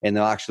month, and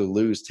they'll actually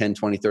lose $10,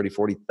 $20,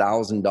 $30,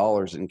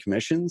 $40,000 in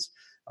commissions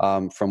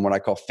from what I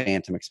call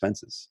phantom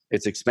expenses.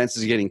 It's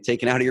expenses getting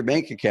taken out of your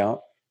bank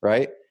account,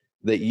 right?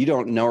 That you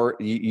don't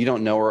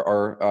know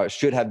or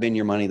should have been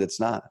your money. That's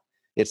not.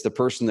 It's the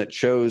person that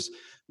chose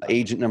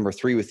agent number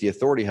 3 with the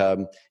Authority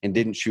Hub and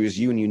didn't choose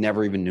you, and you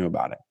never even knew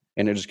about it.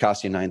 And it just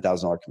cost you a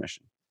 $9,000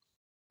 commission.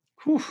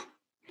 Whew.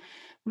 I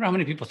wonder how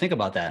many people think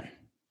about that.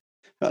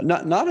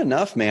 Not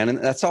enough, man. And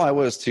that's how I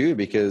was too,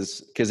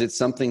 because it's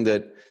something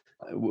that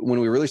when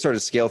we really started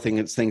to scale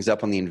things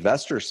up on the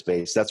investor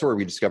space, that's where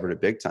we discovered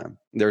it big time.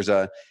 There's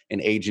an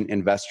agent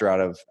investor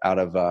out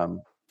of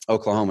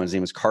Oklahoma. His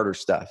name is Carter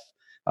Steff.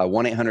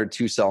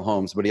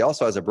 1-800-2-SELL-HOMES, but he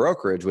also has a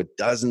brokerage with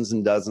dozens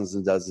and dozens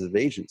and dozens of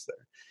agents there.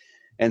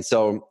 And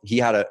so he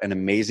had an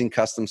amazing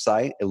custom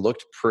site. It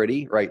looked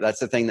pretty, right? That's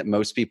the thing that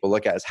most people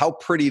look at is how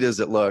pretty does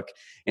it look?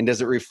 And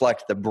does it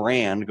reflect the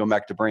brand? Going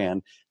back to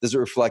brand, does it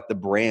reflect the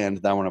brand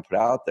that I want to put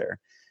out there?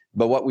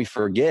 But what we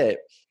forget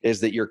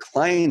is that your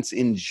clients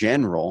in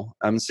general,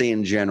 I'm saying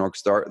in general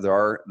because there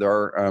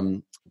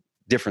are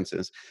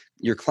differences.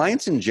 Your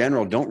clients in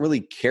general don't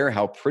really care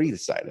how pretty the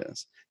site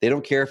is. They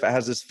don't care if it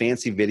has this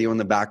fancy video in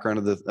the background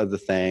of the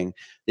thing.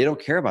 They don't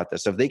care about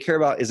this stuff. They care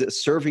about, is it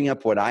serving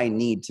up what I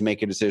need to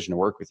make a decision to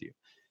work with you?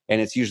 And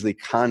it's usually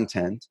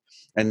content.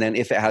 And then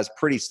if it has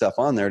pretty stuff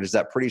on there, does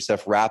that pretty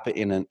stuff wrap it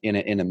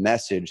in a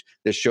message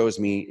that shows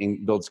me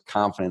and builds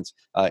confidence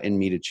in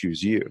me to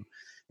choose you?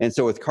 And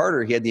so with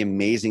Carter, he had the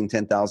amazing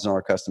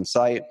 $10,000 custom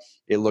site.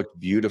 It looked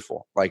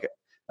beautiful. Like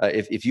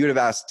if you would have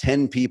asked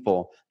 10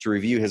 people to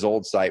review his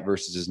old site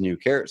versus his new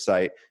Carrot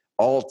site,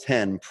 all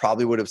 10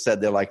 probably would have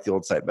said they liked the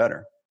old site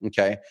better,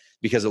 okay?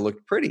 Because it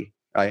looked pretty,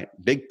 right?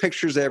 Big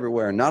pictures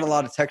everywhere, not a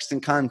lot of text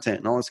and content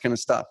and all this kind of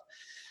stuff.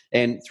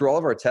 And through all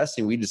of our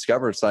testing, we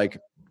discovered it's like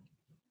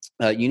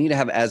you need to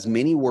have as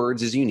many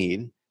words as you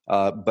need,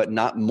 but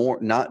no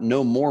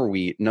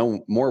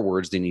more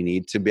words than you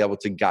need to be able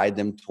to guide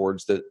them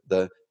towards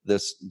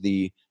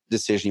the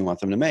decision you want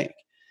them to make.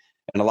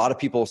 And a lot of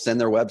people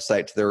send their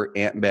website to their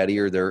Aunt Betty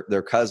or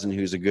their cousin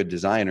who's a good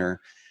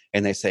designer,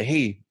 and they say,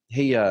 hey,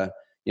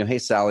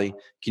 Sally,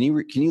 can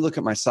you look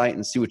at my site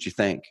and see what you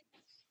think?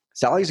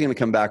 Sally's going to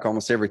come back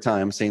almost every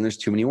time saying there's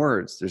too many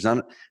words. There's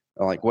not,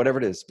 like, whatever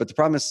it is. But the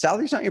problem is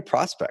Sally's not your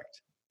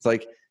prospect. It's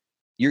like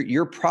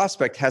your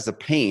prospect has a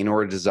pain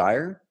or a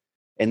desire,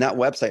 and that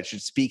website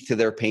should speak to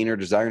their pain or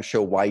desire and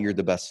show why you're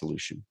the best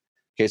solution.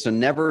 Okay, so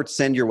never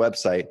send your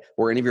website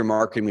or any of your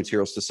marketing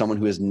materials to someone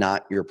who is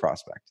not your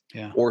prospect,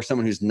 or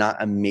someone who's not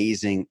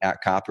amazing at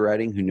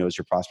copywriting, who knows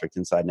your prospect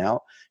inside and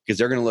out, because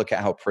they're going to look at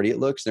how pretty it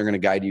looks. They're going to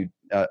guide you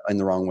in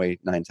the wrong way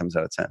 9 times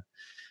out of 10.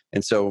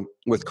 And so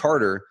with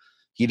Carter,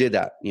 he did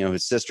that.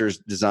 His sister's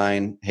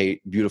design,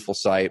 hey, beautiful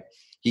site.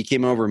 He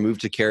came over and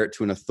moved to Carrot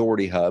to an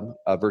Authority Hub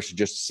versus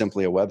just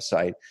simply a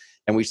website.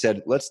 And we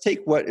said, let's take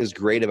what is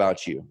great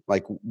about you.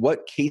 Like,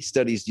 what case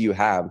studies do you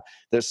have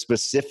that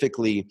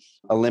specifically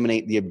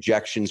eliminate the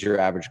objections your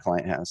average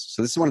client has?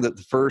 So this is one of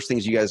the first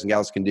things you guys and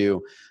gals can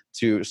do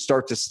to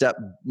start to step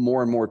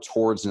more and more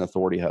towards an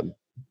Authority Hub.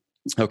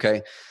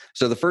 Okay.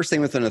 So the first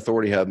thing with an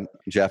Authority Hub,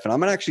 Jeff, and I'm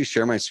going to actually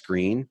share my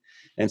screen.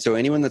 And so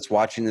anyone that's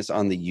watching this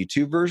on the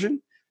YouTube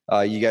version,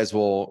 you guys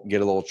will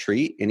get a little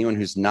treat. Anyone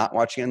who's not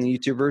watching on the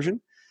YouTube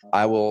version,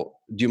 I will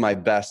do my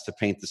best to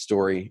paint the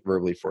story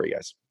verbally for you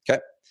guys.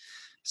 Okay.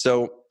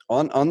 So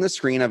on the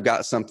screen, I've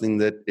got something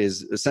that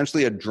is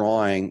essentially a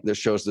drawing that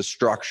shows the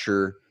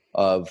structure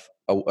of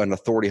an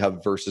authority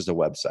hub versus a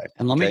website.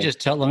 And let me just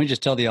tell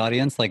the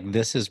audience, like,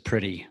 this is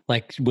pretty.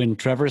 Like when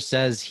Trevor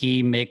says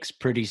he makes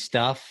pretty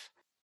stuff,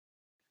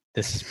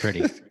 this is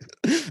pretty.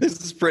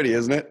 This is pretty,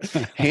 isn't it?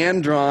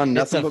 Hand drawn,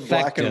 nothing but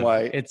black and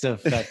white. It's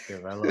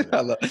effective. I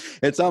love it.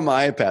 It's on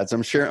my iPad. So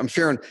I'm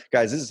sharing,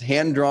 guys. This is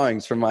hand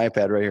drawings from my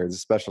iPad right here. This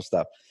is special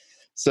stuff.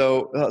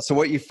 So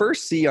what you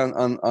first see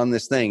on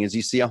this thing is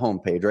you see a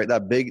homepage, right?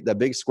 That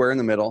big square in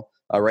the middle,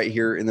 right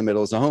here in the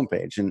middle is a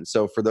homepage. And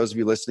so for those of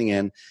you listening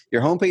in,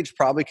 your homepage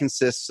probably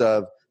consists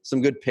of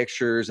some good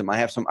pictures. It might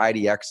have some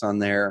IDX on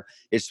there.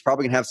 It's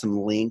probably gonna have some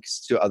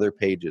links to other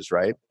pages,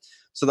 right?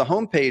 So the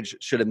homepage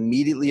should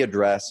immediately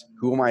address,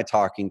 who am I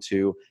talking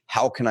to?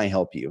 How can I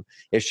help you?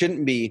 It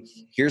shouldn't be,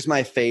 here's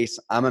my face,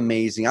 I'm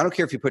amazing. I don't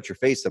care if you put your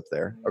face up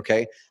there,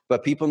 okay?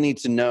 But people need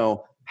to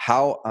know,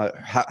 how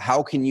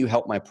can you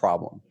help my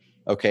problem?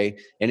 Okay.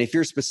 And if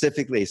you're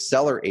specifically a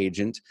seller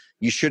agent,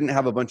 you shouldn't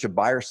have a bunch of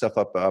buyer stuff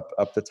up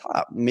the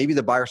top. Maybe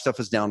the buyer stuff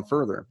is down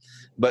further,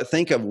 but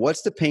think of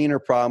what's the pain or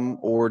problem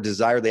or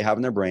desire they have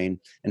in their brain,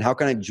 and how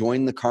can I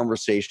join the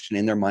conversation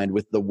in their mind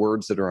with the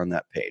words that are on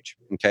that page.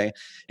 Okay.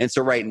 And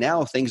so right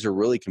now things are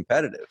really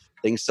competitive.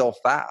 Things sell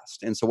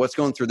fast. And so what's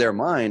going through their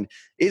mind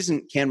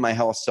isn't, can my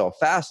house sell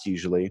fast?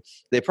 Usually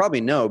they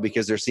probably know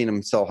because they're seeing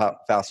them sell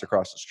fast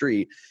across the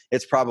street.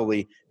 It's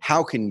probably,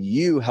 how can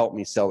you help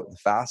me sell it the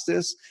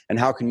fastest? And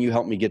how can you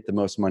help me get the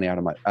most money out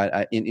of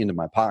my, into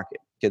my pocket?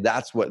 Okay.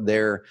 That's what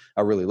they're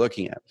really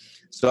looking at.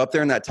 So up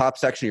there in that top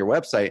section of your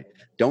website,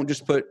 don't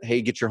just put,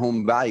 hey, get your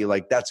home value.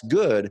 Like, that's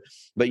good,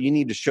 but you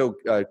need to show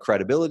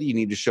credibility. You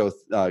need to show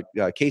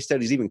case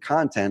studies, even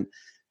content.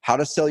 How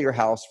to sell your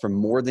house for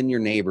more than your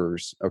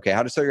neighbors. Okay,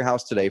 how to sell your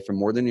house today for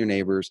more than your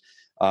neighbors,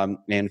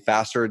 and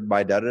faster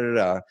by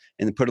and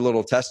then put a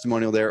little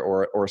testimonial there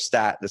or a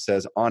stat that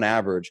says, on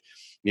average,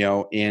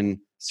 in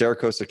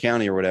Saracosa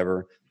County or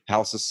whatever,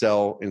 houses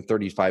sell in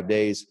 35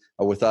 days.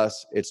 With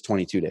us, it's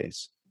 22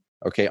 days.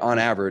 Okay, on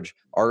average,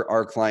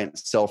 our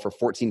clients sell for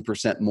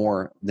 14%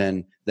 more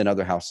than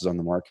other houses on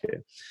the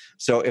market.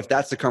 So if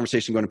that's the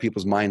conversation going to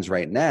people's minds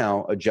right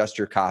now, adjust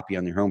your copy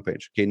on your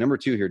homepage. Okay, number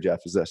 2 here,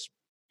 Jeff, is this.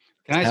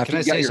 Can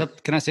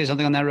I say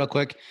something on that real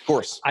quick? Of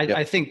course.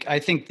 I think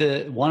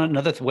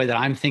another way that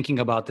I'm thinking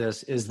about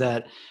this is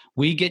that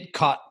we get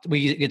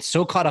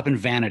so caught up in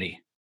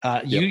vanity.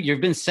 You've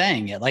been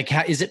saying it, like,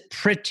 is it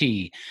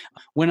pretty?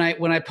 When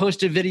I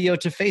post a video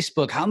to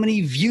Facebook, how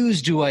many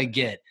views do I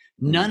get?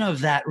 None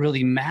of that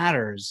really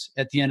matters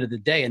at the end of the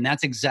day. And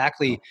that's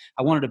exactly,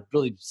 I wanted to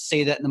really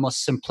say that in the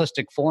most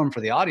simplistic form for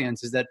the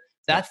audience, is that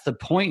that's the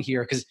point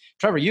here. Because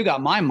Trevor, you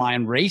got my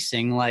mind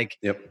racing, like,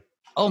 yep.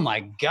 Oh my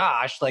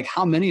gosh, like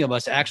how many of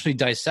us actually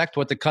dissect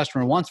what the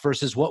customer wants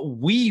versus what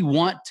we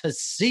want to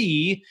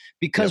see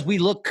because we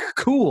look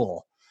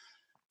cool?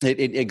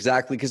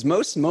 Exactly, because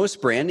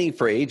most branding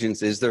for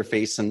agents is their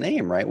face and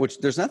name, right? Which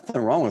there's nothing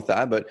wrong with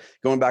that. But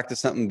going back to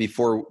something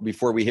before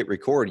we hit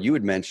record, you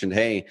had mentioned,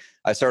 hey,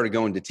 I started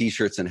going to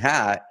t-shirts and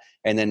hat,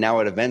 and then now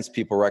at events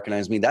people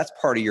recognize me. That's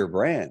part of your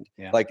brand.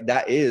 Yeah. Like,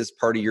 that is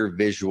part of your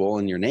visual,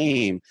 and your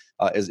name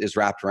is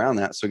wrapped around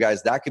that. So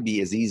guys, that could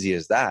be as easy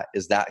as that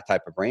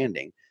type of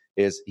branding,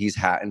 is he's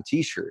hat and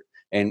t-shirt,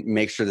 and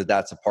make sure that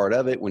that's a part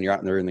of it. When you're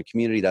out there in the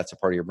community, that's a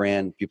part of your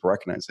brand. People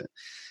recognize it.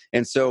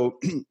 And so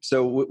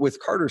with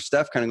Carter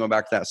Steph, kind of going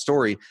back to that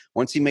story,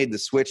 once he made the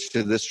switch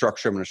to this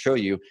structure I'm going to show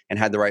you and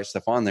had the right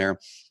stuff on there,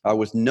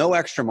 with no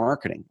extra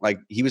marketing, like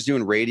he was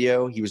doing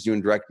radio, he was doing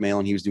direct mail,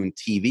 and he was doing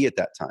TV at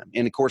that time.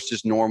 And of course,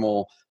 just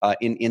normal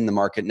in the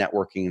market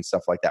networking and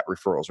stuff like that,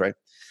 referrals, right?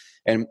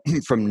 And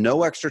from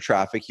no extra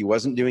traffic, he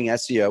wasn't doing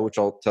SEO, which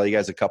I'll tell you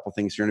guys a couple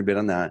things here in a bit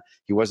on that.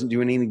 He wasn't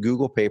doing any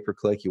Google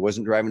pay-per-click. He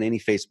wasn't driving any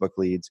Facebook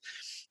leads.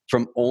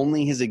 From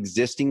only his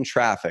existing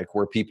traffic,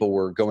 where people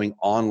were going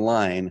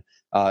online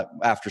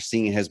after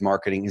seeing his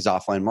marketing, his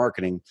offline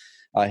marketing,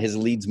 his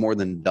leads more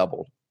than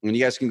doubled. And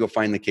you guys can go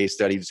find the case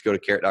study. Just go to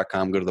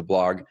carrot.com, go to the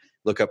blog,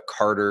 look up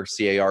Carter,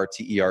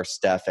 Carter,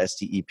 Steph, Steph.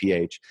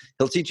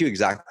 He'll teach you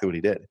exactly what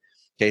he did.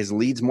 Okay, his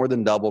leads more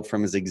than doubled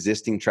from his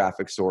existing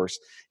traffic source.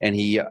 And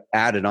he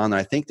added on,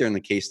 I think they're in the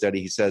case study,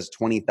 he says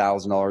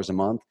 $20,000 a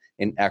month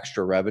in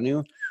extra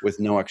revenue with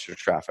no extra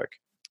traffic.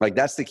 Like,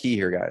 that's the key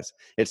here, guys.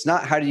 It's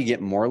not how do you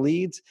get more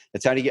leads.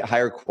 It's how do you get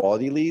higher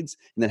quality leads.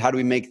 And then how do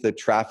we make the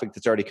traffic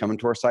that's already coming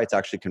to our sites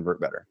actually convert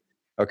better?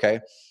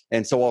 Okay.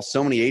 And so while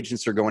so many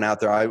agents are going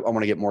out there, I want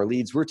to get more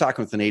leads. We were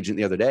talking with an agent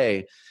the other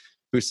day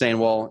who's saying,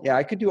 well, yeah,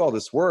 I could do all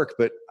this work,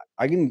 but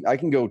I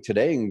can go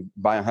today and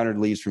buy 100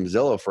 leads from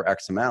Zillow for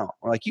X amount.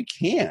 We're like, you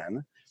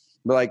can,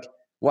 but like,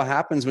 what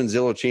happens when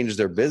Zillow changes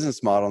their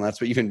business model? And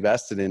that's what you've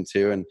invested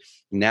into. And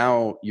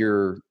now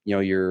your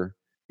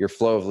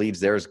flow of leads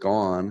there is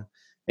gone.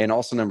 And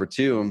also, number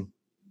 2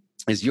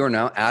 is you're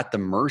now at the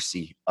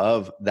mercy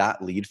of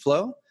that lead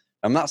flow.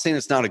 I'm not saying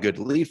it's not a good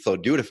lead flow.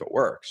 Do it if it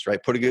works,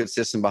 right? Put a good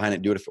system behind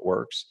it. Do it if it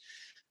works.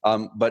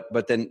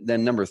 But then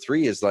number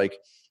 3 is like,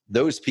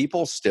 those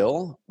people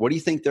still, what do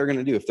you think they're going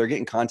to do? If they're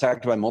getting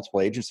contacted by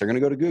multiple agents, they're going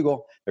to go to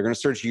Google. They're going to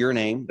search your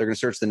name. They're going to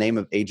search the name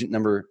of agent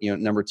number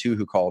 2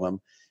 who called them.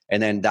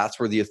 And then that's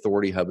where the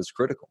authority hub is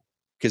critical.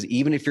 Because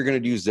even if you're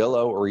going to do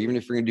Zillow, or even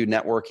if you're going to do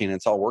networking and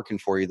it's all working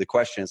for you, the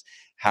question is,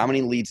 how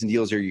many leads and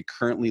deals are you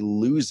currently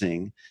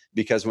losing?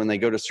 Because when they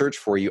go to search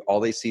for you, all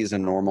they see is a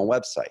normal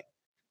website.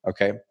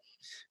 Okay.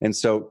 And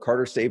so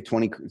Carter saved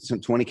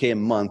 $20K a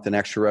month in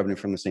extra revenue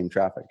from the same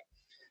traffic.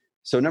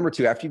 So number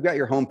 2, after you've got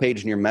your homepage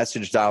and your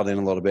message dialed in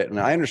a little bit, and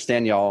I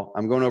understand y'all,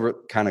 I'm going over it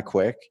kind of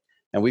quick,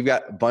 and we've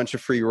got a bunch of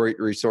free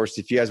resources.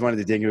 If you guys wanted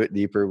to dig a bit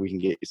deeper, we can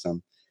get you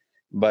some.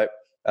 But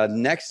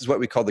next is what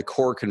we call the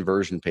core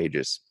conversion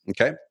pages.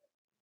 Okay.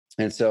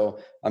 And so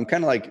I'm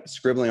kind of like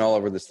scribbling all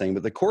over this thing,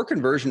 but the core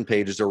conversion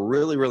pages are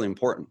really, really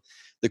important.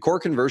 The core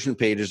conversion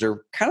pages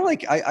are kind of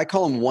like, I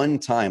call them one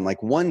time.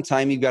 Like one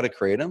time you've got to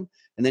create them,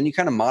 and then you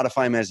kind of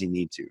modify them as you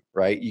need to,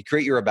 right? You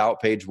create your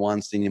about page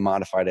once, then you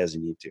modify it as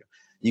you need to.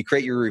 You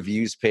create your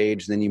reviews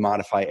page, then you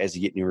modify it as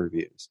you get new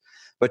reviews.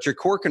 But your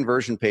core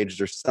conversion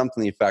pages are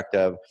something the effect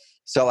of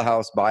sell a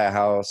house, buy a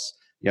house,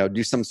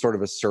 do some sort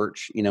of a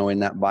search, in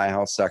that buy a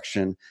house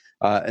section.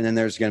 And then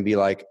there's going to be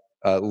like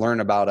learn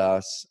about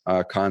us,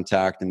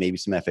 contact, and maybe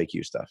some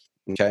FAQ stuff.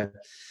 Okay.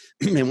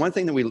 And one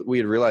thing that we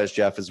had realized,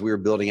 Jeff, is we were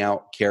building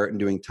out Carrot and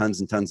doing tons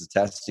and tons of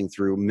testing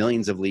through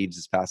millions of leads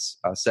this past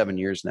 7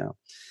 years now,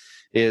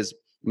 is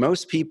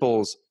most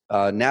people's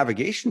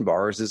navigation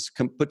bars is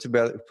put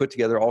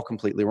together all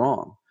completely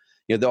wrong.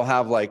 They'll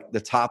have like the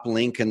top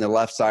link and the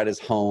left side is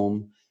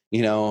home,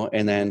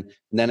 and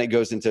then it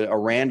goes into a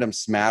random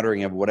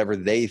smattering of whatever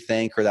they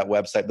think or that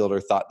website builder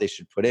thought they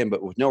should put in,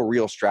 but with no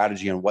real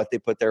strategy on what they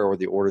put there or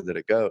the order that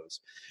it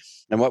goes.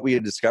 And what we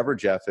had discovered,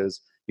 Jeff,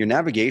 is your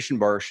navigation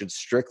bar should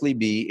strictly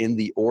be in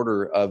the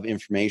order of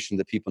information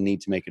that people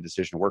need to make a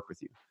decision to work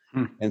with you.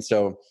 And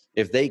so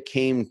if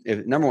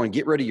number one,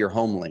 get rid of your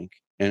home link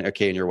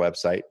in your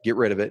website, get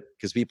rid of it,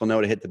 because people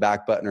know to hit the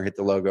back button or hit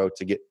the logo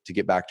to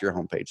get back to your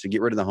homepage. So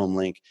get rid of the home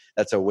link.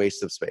 That's a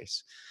waste of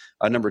space.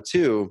 Number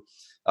 2,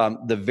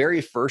 the very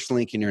first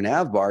link in your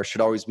nav bar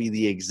should always be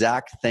the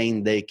exact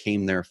thing they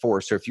came there for.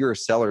 So if you're a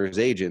seller's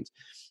agent,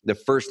 the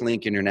first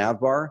link in your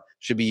nav bar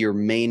should be your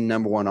main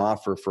number 1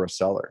 offer for a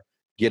seller.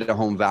 Get a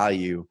home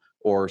value,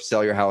 or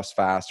sell your house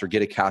fast, or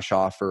get a cash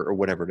offer, or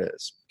whatever it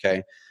is.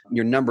 Okay.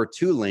 Your number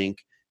 2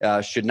 link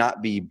should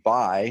not be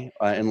buy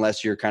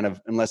unless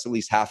at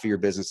least half of your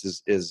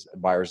business is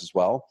buyers as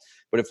well.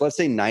 But if, let's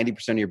say,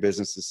 90% of your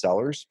business is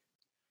sellers,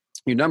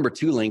 your number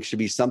 2 link should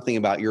be something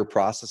about your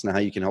process and how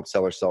you can help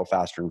sellers sell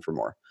faster and for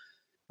more.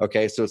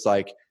 Okay. So it's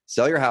like,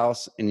 sell your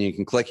house, and you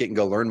can click it and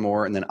go learn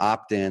more, and then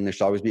opt in. There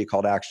should always be a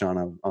call to action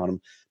on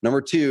them.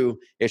 Number 2,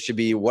 it should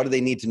be, what do they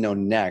need to know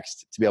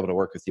next to be able to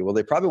work with you? Well,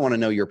 they probably want to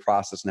know your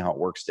process and how it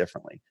works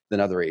differently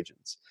than other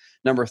agents.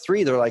 Number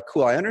 3, they're like,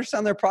 cool, I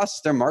understand their process.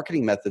 Their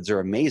marketing methods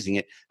are amazing.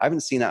 I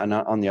haven't seen that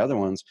on the other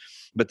ones.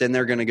 But then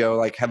they're going to go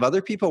like, have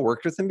other people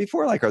worked with them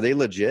before? Like, are they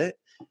legit?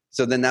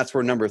 So then that's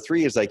where number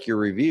 3 is like your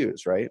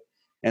reviews, right?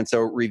 And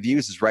so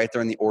reviews is right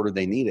there in the order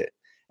they need it.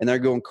 And they're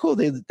going, cool,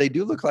 they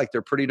do look like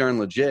they're pretty darn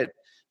legit.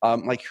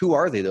 Like, who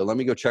are they though? Let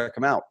me go check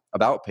them out.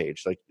 About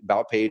page, like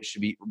about page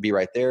should be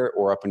right there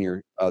or up on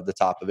your the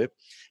top of it.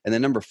 And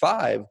then number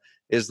 5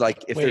 is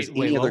like, if there's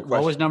any other question.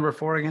 What was number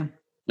 4 again?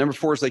 Number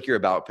 4 is like your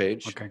about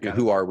page. Okay,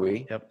 who are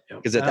we? Yep.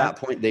 Because at that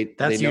point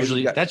that's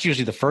usually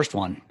the first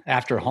one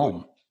after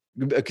home.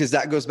 Because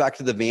that goes back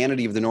to the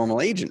vanity of the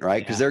normal agent,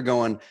 right? Because they're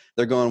going,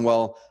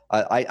 well,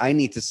 I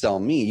need to sell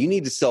me. You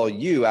need to sell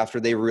you after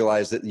they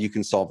realize that you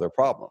can solve their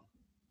problem.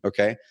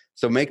 Okay.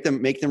 So make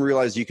them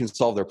realize you can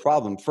solve their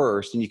problem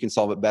first, and you can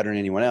solve it better than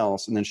anyone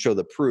else, and then show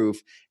the proof,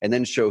 and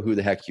then show who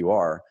the heck you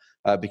are.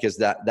 Because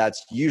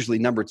that's usually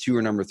number 2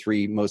 or number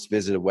 3 most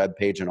visited web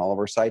page on all of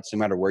our sites, no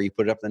matter where you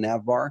put it up in the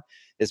nav bar,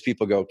 is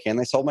people go, can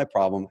they solve my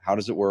problem? How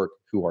does it work?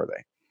 Who are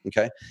they?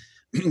 Okay.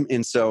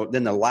 And so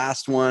then the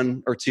last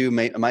 1 or 2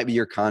 might be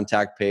your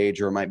contact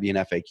page, or it might be an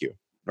FAQ,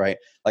 right?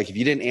 Like if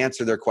you didn't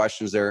answer their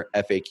questions, their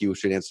FAQ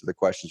should answer the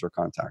questions or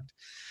contact.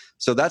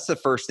 So that's the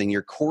first thing.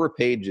 Your core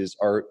pages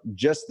are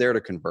just there to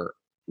convert.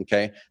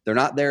 Okay. They're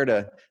not there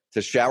to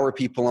shower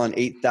people on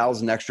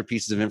 8,000 extra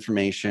pieces of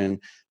information.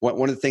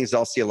 One of the things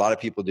I'll see a lot of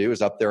people do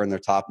is up there in their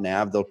top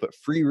nav, they'll put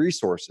free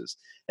resources,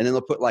 and then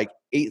they'll put like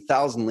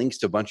 8,000 links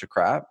to a bunch of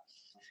crap.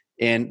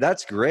 And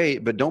that's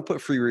great, but don't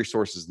put free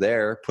resources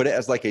there. Put it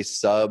as like a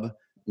sub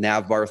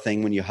nav bar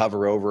thing. When you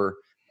hover over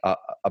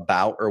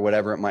about or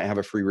whatever, it might have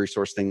a free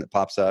resource thing that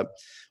pops up.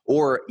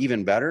 Or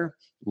even better,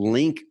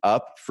 link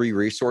up free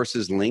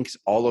resources, links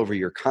all over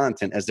your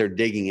content as they're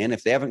digging in.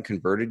 If they haven't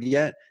converted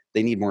yet,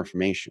 they need more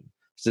information.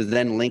 So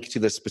then link to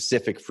the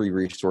specific free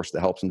resource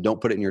that helps, and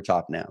don't put it in your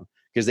top now,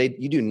 because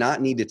you do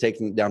not need to take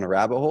them down a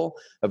rabbit hole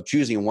of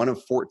choosing one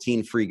of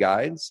 14 free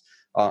guides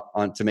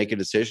to make a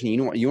decision.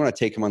 You want to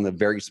take them on the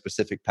very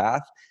specific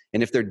path.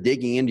 And if they're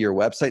digging into your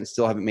website and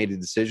still haven't made a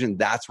decision,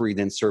 that's where you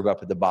then serve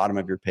up at the bottom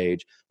of your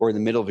page or in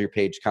the middle of your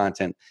page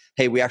content.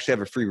 Hey, we actually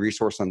have a free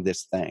resource on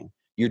this thing.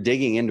 You're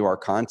digging into our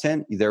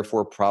content. You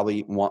therefore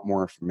probably want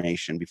more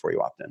information before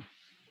you opt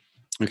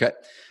in. Okay.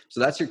 So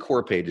that's your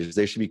core pages.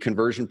 They should be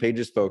conversion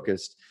pages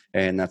focused,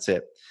 and that's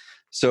it.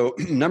 So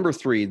number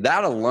 3,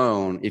 that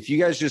alone, if you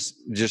guys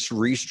just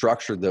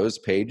restructure those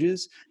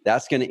pages,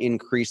 that's going to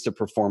increase the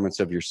performance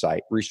of your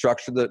site.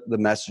 Restructure the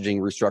messaging,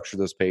 restructure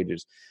those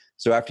pages.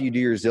 So after you do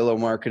your Zillow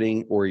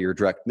marketing or your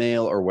direct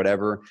mail or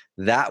whatever,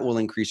 that will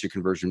increase your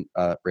conversion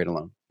rate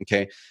alone.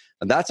 Okay.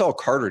 And that's all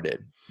Carter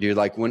did. Dude,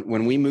 like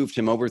when we moved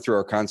him over through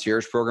our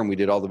concierge program, we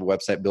did all the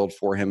website build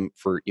for him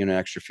for an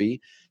extra fee.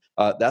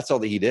 That's all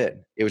that he did.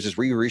 It was just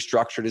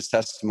restructured his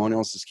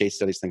testimonials, his case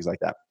studies, things like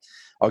that.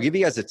 I'll give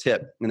you guys a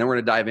tip, and then we're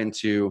going to dive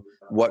into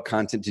what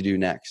content to do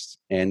next.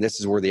 And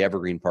this is where the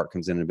evergreen part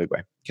comes in a big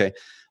way. Okay.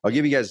 I'll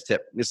give you guys a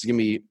tip. This is going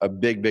to be a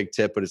big, big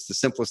tip, but it's the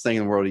simplest thing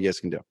in the world you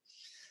guys can do.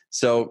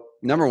 So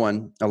number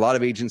 1, a lot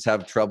of agents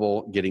have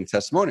trouble getting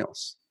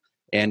testimonials,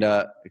 and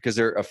because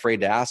they're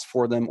afraid to ask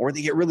for them, or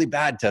they get really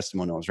bad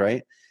testimonials,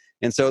 right?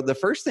 And so the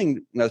first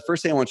thing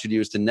I want you to do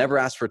is to never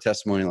ask for a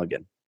testimonial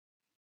again.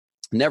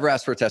 Never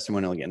ask for a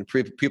testimonial again.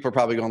 People are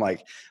probably going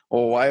like,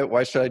 "Oh,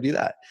 why should I do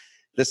that?"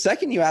 The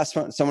second you ask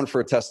someone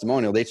for a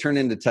testimonial, they turn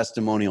into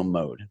testimonial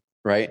mode,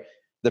 right?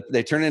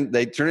 They turn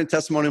in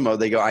testimonial mode.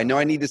 They go, I know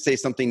I need to say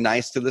something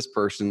nice to this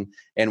person,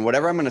 and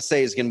whatever I'm going to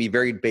say is going to be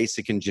very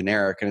basic and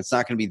generic, and it's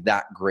not going to be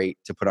that great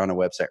to put on a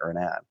website or an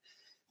ad.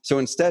 So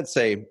instead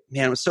say,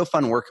 man, it was so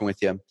fun working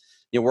with you.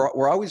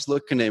 We're always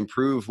looking to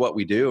improve what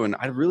we do, and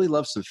I'd really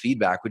love some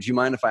feedback. Would you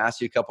mind if I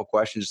ask you a couple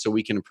questions so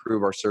we can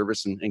improve our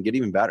service and get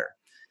even better?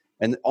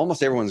 And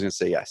almost everyone's going to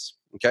say yes.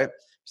 Okay.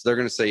 So they're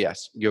going to say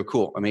yes. You go,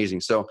 cool,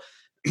 amazing. So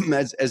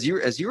as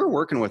you were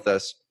working with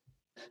us,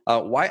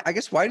 why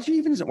did you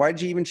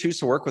even choose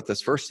to work with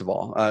us? First of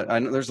all, I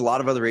know there's a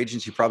lot of other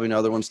agents, you probably know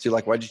other ones too.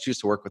 Like, why did you choose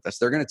to work with us?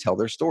 They're going to tell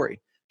their story.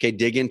 Okay.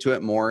 Dig into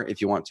it more if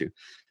you want to.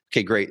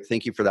 Okay, great.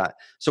 Thank you for that.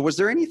 So was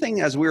there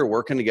anything as we were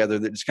working together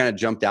that just kind of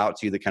jumped out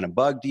to you, that kind of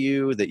bugged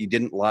you, that you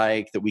didn't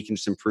like, that we can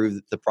just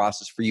improve the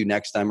process for you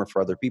next time or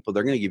for other people?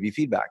 They're going to give you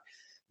feedback.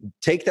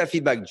 Take that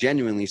feedback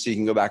genuinely so you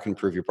can go back and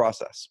improve your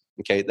process.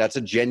 Okay, that's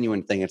a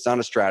genuine thing. It's not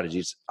a strategy.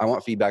 It's, I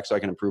want feedback so I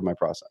can improve my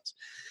process.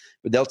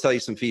 But they'll tell you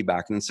some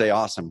feedback and then say,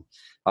 awesome,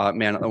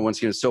 man, once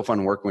again, it's so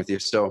fun working with you.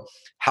 So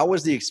how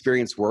was the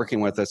experience working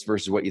with us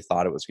versus what you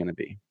thought it was going to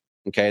be?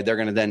 Okay, they're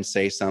going to then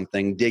say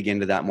something, dig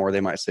into that more.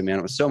 They might say, man,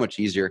 it was so much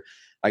easier.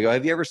 I go,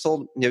 have you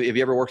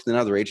ever worked with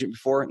another agent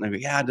before? And they go,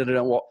 yeah,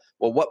 well,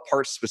 what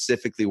parts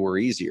specifically were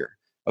easier?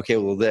 Okay,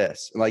 well,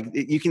 this. Like,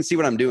 you can see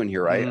what I'm doing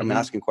here, right? Mm-hmm. I'm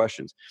asking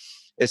questions.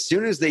 As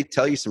soon as they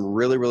tell you some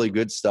really, really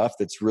good stuff,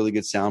 that's really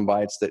good sound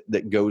bites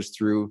that goes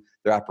through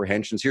their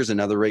apprehensions. Here's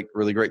another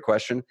really great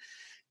question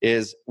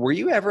is, were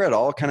you ever at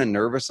all kind of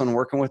nervous on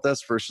working with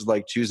us versus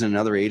like choosing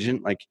another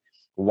agent? Like,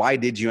 why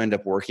did you end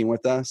up working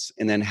with us?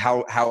 And then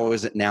how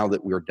is it now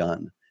that we're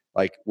done?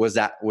 Like, was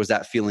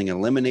that feeling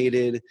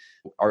eliminated?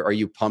 Are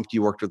you pumped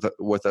you worked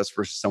with us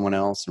versus someone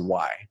else, and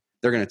why?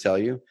 They're going to tell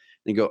you. And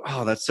you go,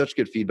 oh, that's such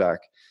good feedback.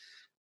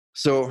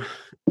 So,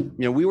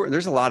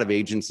 there's a lot of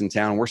agents in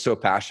town. We're so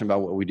passionate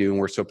about what we do, and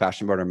we're so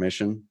passionate about our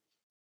mission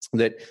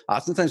that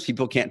oftentimes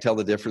people can't tell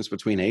the difference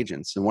between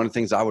agents. And one of the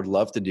things I would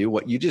love to do,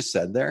 what you just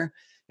said there,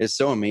 is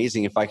so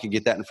amazing. If I could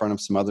get that in front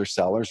of some other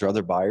sellers or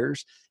other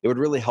buyers, it would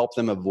really help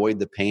them avoid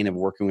the pain of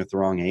working with the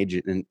wrong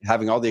agent and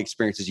having all the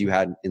experiences you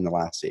had in the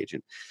last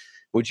agent.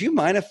 Would you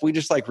mind if we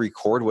just like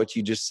record what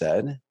you just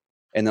said,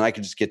 and then I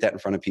could just get that in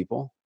front of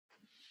people?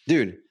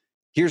 Dude,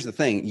 here's the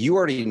thing. You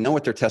already know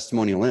what their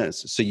testimonial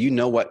is. So you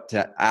know what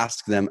to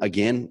ask them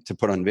again to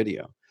put on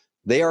video.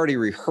 They already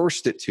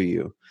rehearsed it to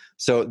you.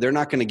 So they're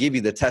not going to give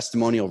you the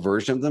testimonial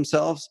version of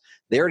themselves.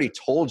 They already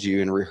told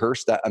you and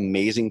rehearsed that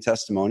amazing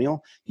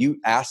testimonial. You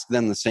ask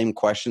them the same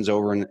questions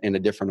over in a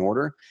different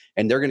order,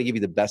 and they're going to give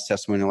you the best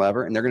testimonial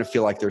ever. And they're going to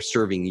feel like they're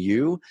serving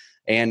you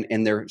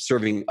and they're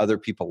serving other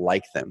people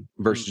like them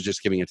versus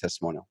just giving a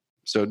testimonial.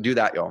 So do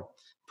that, y'all.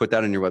 Put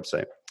that on your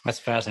website. That's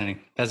fascinating.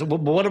 But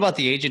what about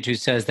the agent who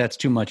says that's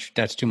too much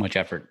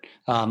effort?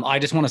 I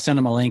just want to send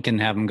them a link and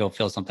have them go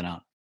fill something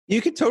out. You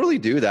could totally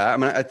do that. I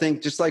mean, I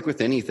think just like with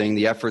anything,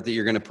 the effort that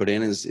you're going to put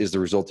in is the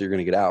result that you're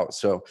going to get out.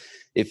 So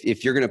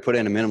if you're going to put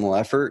in a minimal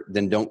effort,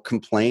 then don't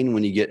complain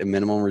when you get a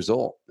minimal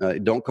result.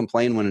 Don't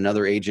complain when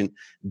another agent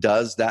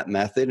does that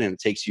method and it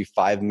takes you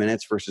 5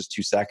 minutes versus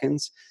 2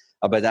 seconds.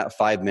 By that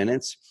 5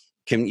 minutes,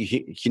 can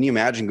you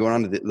imagine going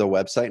onto the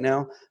website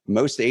now?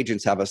 Most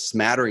agents have a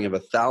smattering of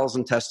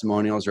 1,000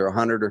 testimonials or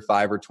 100 or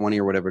 5 or 20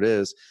 or whatever it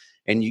is.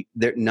 And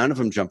none of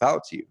them jump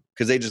out to you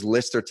because they just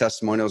list their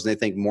testimonials and they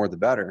think more the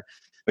better.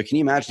 But can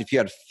you imagine if you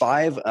had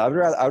 5? I'd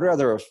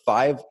rather have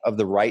 5 of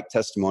the right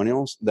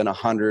testimonials than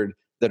 100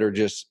 that are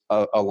just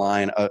a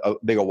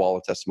big wall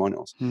of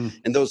testimonials.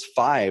 And those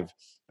 5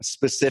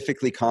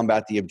 specifically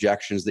combat the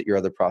objections that your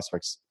other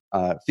prospects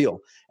feel.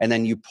 And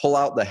then you pull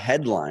out the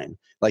headline.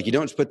 Like, you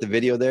don't just put the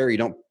video there. You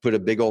don't put a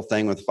big old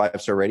thing with a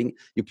 5-star rating.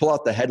 You pull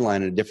out the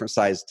headline in a different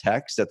size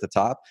text at the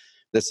top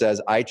that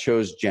says, I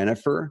chose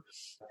Jennifer.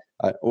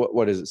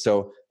 What is it?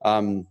 So,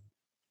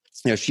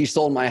 she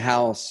sold my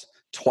house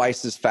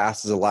twice as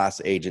fast as the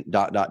last agent, ...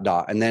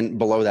 And then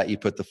below that, you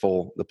put the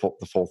full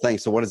thing.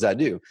 So what does that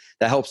do?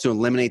 That helps to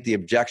eliminate the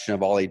objection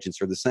of all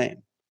agents are the same.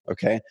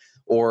 Okay.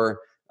 Or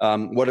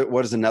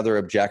what is another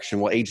objection?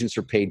 Well, agents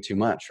are paid too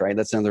much, right?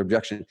 That's another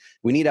objection.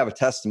 We need to have a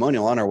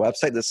testimonial on our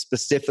website that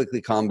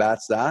specifically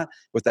combats that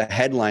with a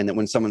headline that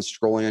when someone's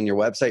scrolling on your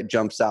website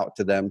jumps out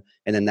to them,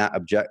 and then that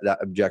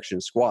objection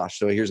is squashed.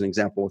 So here's an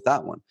example with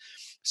that one.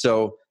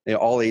 So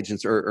all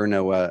agents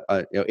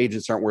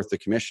agents aren't worth the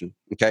commission.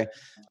 Okay.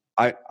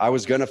 I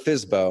was going to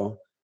FSBO,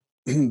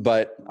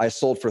 but I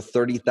sold for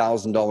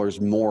 $30,000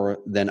 more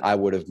than I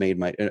would have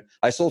made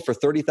I sold for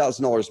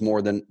 $30,000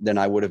 more than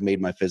I would have made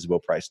my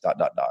FSBO price, ...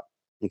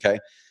 Okay.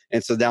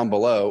 And so down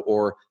below,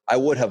 or I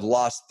would have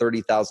lost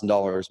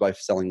 $30,000 by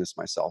selling this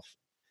myself,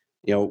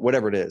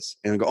 whatever it is.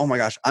 And I go, oh my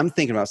gosh, I'm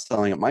thinking about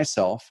selling it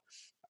myself.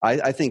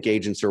 I think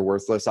agents are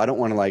worthless. I don't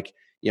want to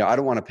I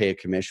don't want to pay a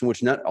commission,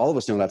 which not all of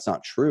us know that's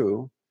not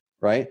true.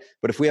 Right.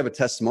 But if we have a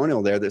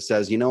testimonial there that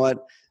says, you know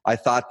what, I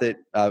thought that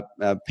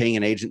paying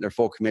an agent their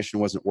full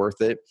commission wasn't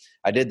worth it.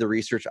 I did the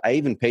research. I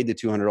even paid the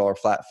 $200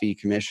 flat fee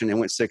commission. It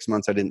went 6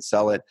 months. I didn't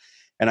sell it.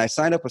 And I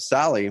signed up with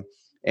Sally,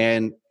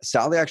 and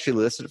Sally actually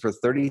listed it for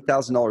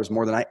 $30,000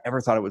 more than I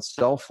ever thought it would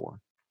sell for.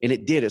 And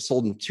it did. It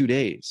sold in 2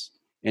 days.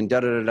 And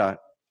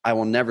I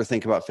will never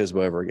think about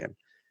FSBO ever again.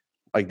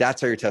 Like,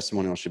 that's how your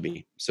testimonial should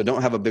be. So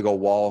don't have a big old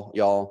wall,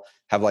 y'all.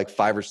 Have like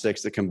 5 or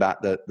 6 that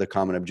combat the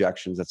common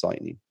objections. That's all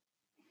you need.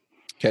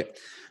 Okay.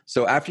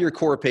 So after your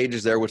core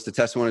pages there, which the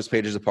testimonials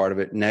page is a part of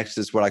it, next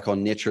is what I call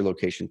niche or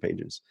location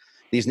pages.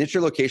 These niche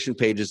or location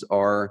pages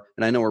are,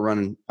 and I know we're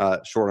running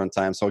short on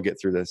time, so I'll get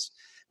through this,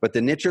 but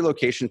the niche or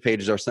location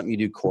pages are something you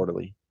do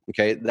quarterly.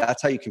 Okay.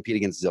 That's how you compete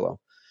against Zillow.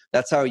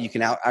 That's how you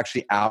can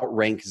actually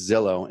outrank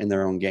Zillow in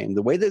their own game.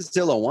 The way that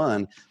Zillow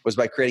won was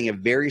by creating a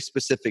very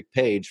specific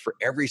page for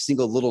every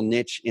single little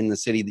niche in the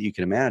city that you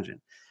can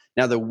imagine.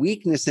 Now, the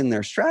weakness in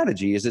their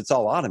strategy is it's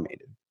all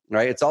automated,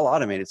 right? It's all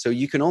automated. So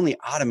you can only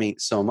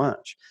automate so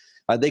much.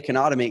 They can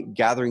automate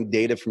gathering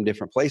data from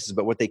different places,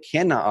 but what they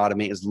cannot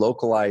automate is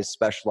localized,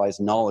 specialized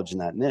knowledge in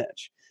that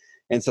niche.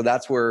 And so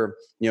that's where,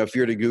 if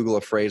you were to Google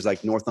a phrase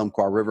like North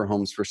Umpqua River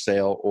homes for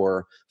sale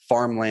or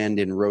farmland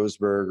in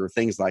Roseburg or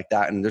things like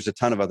that, and there's a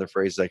ton of other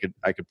phrases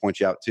I could point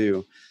you out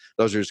to.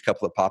 Those are just a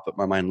couple that pop up in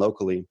my mind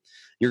locally.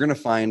 You're going to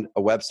find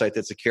a website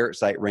that's a carrot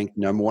site ranked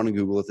number 1 in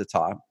Google at the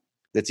top.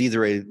 That's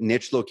either a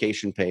niche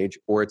location page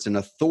or it's an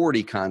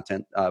authority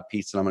content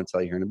piece that I'm going to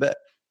tell you here in a bit.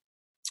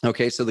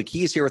 Okay, so the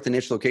keys here with the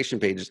niche location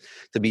pages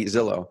to beat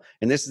Zillow.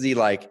 And this is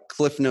the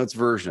Cliff Notes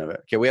version of it.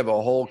 Okay, we have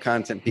a whole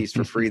content piece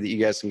for free that you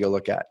guys can go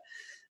look at.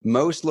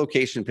 Most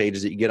location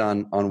pages that you get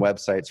on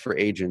websites for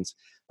agents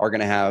are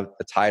going to have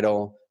a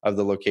title of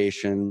the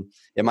location.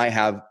 It might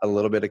have a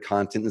little bit of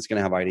content that's going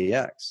to have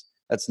IDX.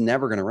 That's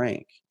never going to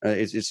rank.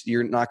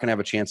 You're not going to have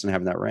a chance in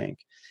having that rank.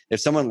 If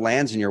someone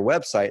lands in your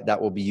website,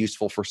 that will be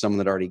useful for someone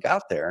that already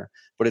got there,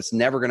 but it's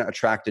never going to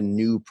attract a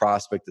new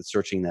prospect that's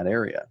searching that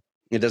area.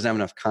 It doesn't have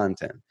enough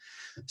content.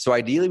 So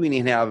ideally, we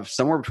need to have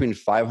somewhere between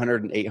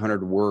 500 and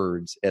 800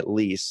 words at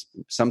least,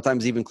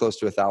 sometimes even close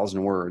to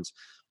 1,000 words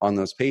on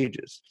those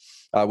pages.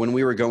 When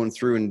we were going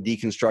through and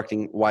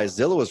deconstructing why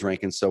Zillow was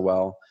ranking so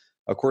well,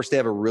 of course, they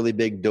have a really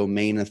big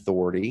domain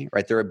authority,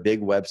 right? They're a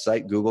big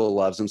website. Google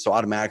loves them. So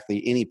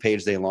automatically, any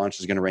page they launch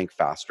is going to rank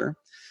faster.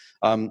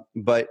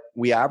 But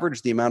we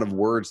averaged the amount of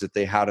words that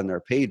they had on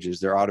their pages,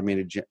 their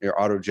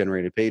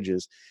auto-generated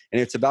pages, and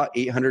it's about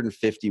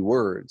 850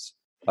 words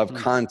of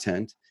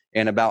content,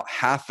 and about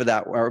half of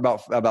that, or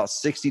about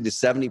 60 to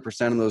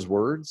 70% of those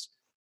words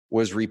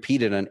was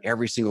repeated on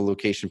every single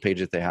location page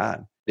that they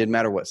had. Didn't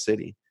matter what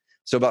city.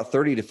 So about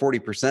 30 to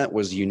 40%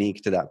 was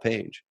unique to that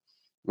page.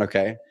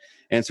 Okay.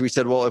 And so we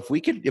said, well, if we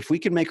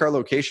could make our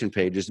location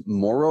pages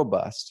more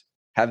robust,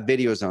 have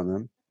videos on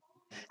them,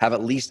 have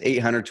at least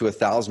 800 to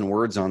 1,000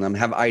 words on them,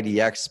 have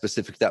IDX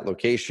specific to that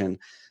location,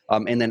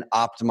 and then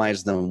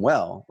optimize them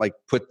well,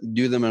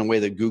 do them in a way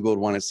that Google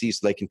would want to see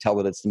so they can tell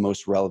that it's the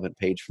most relevant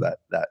page for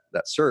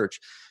that search.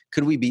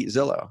 Could we beat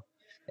Zillow?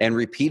 And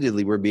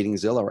repeatedly, we're beating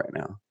Zillow right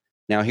now.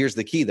 Now, here's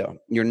the key, though.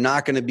 You're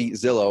not going to beat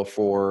Zillow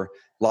for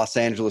Los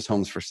Angeles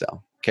homes for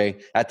sale. Okay.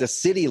 At the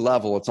city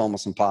level, it's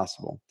almost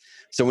impossible.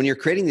 So when you're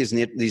creating these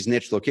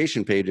niche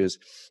location pages,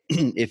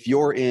 if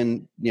you're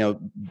in,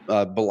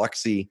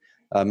 Biloxi,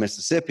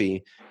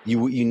 Mississippi,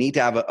 you need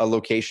to have a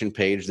location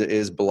page that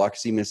is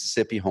Biloxi,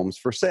 Mississippi homes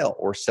for sale,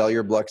 or sell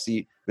your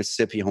Biloxi,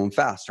 Mississippi home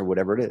fast, or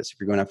whatever it is, if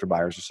you're going after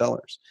buyers or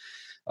sellers.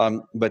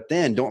 But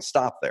then don't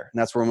stop there.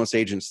 And that's where most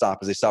agents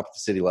stop, is they stop at the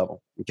city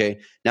level. Okay.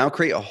 Now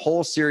create a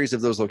whole series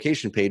of those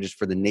location pages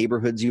for the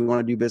neighborhoods you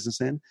want to do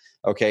business in.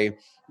 Okay.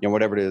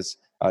 Whatever it is,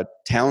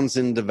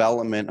 Townsend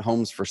Development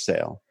homes for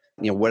sale,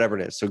 whatever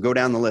it is. So go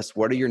down the list.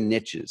 What are your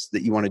niches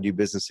that you want to do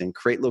business in?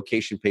 Create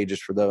location pages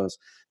for those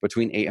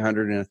between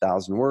 800 and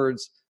 1,000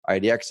 words,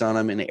 IDX on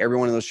them. And every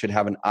one of those should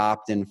have an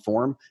opt-in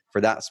form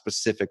for that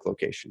specific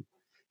location.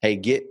 Hey,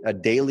 get a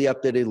daily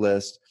updated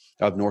list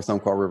of North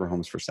Umpqua River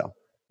homes for sale.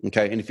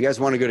 Okay. And if you guys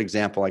want a good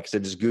example, like I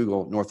said, just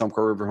Google North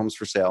Umpqua River homes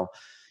for sale.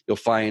 You'll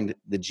find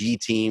the G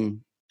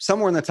team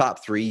somewhere in the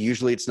top 3.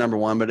 Usually it's number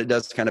 1, but it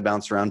does kind of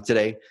bounce around.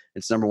 Today,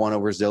 it's number 1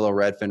 over Zillow,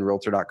 Redfin,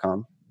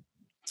 Realtor.com.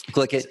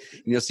 Click it,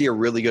 and you'll see a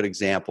really good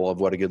example of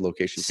what a good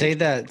location. Say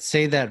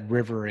that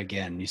river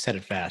again. You said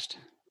it fast.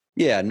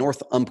 Yeah,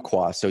 North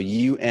Umpqua. So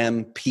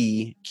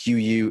UMPQUA.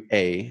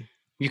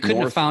 You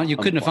couldn't have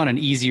found an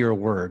easier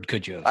word,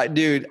 could you?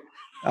 Dude,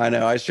 I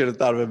know. I should have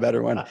thought of a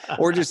better one.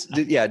 Or just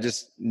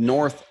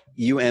North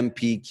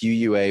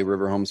UMPQUA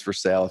River Homes for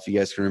Sale. If you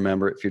guys can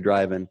remember it, if you're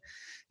driving,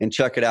 and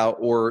check it out.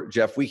 Or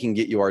Jeff, we can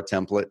get you our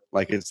template.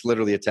 Like, it's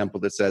literally a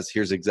template that says,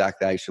 here's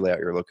exactly how you should lay out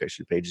your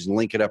location pages, and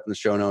link it up in the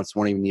show notes.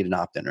 Won't even need an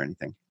opt-in or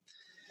anything.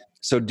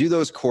 So do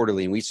those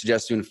quarterly, and we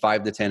suggest doing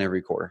 5 to 10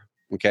 every quarter.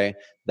 Okay.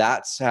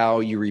 That's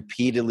how you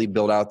repeatedly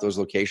build out those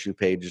location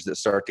pages that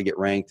start to get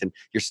ranked, and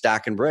you're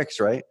stacking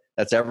bricks, right?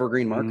 That's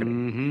evergreen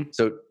marketing. Mm-hmm.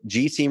 So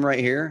G Team right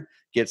here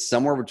gets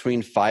somewhere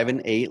between 5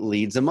 and 8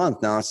 leads a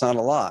month. Now, that's not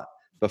a lot,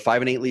 but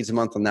 5 and 8 leads a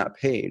month on that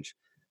page.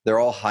 They're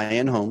all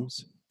high-end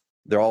homes.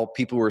 They're all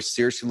people who are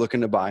seriously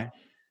looking to buy.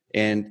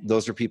 And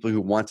those are people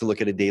who want to look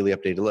at a daily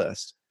updated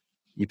list.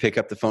 You pick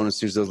up the phone as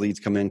soon as those leads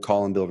come in,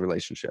 call and build a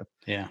relationship.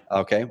 Yeah.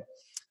 Okay.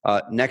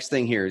 Next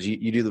thing here is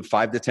you do the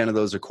 5 to 10 of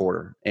those a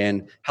quarter.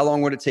 And how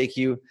long would it take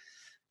you?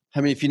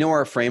 I mean, if you know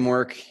our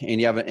framework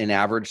and you have an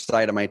average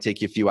site, it might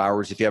take you a few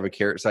hours. If you have a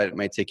carrot site, it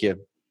might take you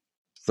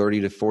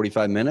 30 to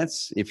 45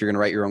 mints if you're going to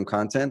write your own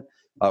content,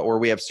 or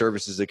we have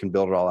services that can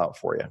build it all out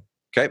for you.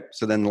 Okay.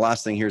 So then the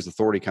last thing here is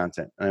authority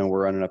content. I know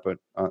we're running up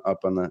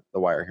on the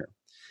wire here.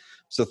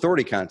 So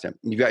authority content,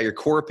 you've got your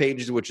core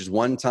pages, which is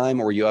one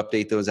time, or you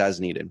update those as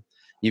needed.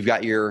 You've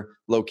got your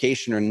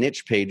location or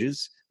niche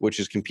pages, which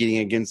is competing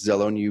against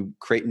Zillow, and you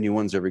create new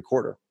ones every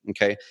quarter.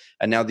 Okay.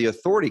 And now the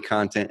authority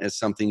content is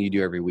something you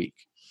do every week.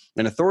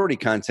 And authority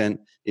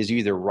content is you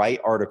either write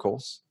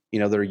articles,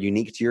 that are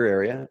unique to your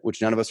area, which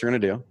none of us are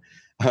going to do,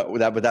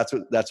 but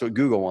that's what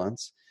Google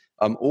wants.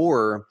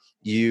 Or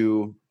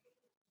you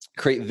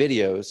create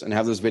videos and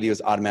have those videos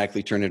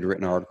automatically turn into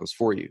written articles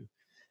for you.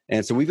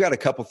 And so we've got a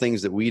couple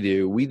things that we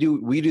do. We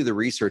do the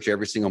research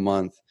every single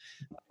month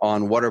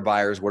on what are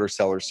buyers, what are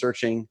sellers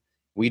searching.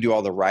 We do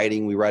all the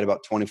writing. We write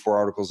about 24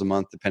 articles a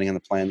month, depending on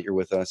the plan that you're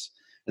with us.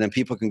 And then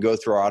people can go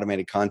through our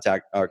automated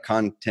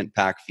content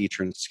pack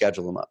feature and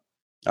schedule them up.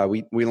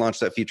 We launched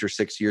that feature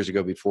 6 years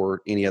ago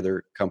before any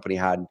other company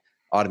had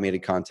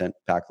automated content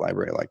pack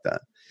library like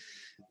that.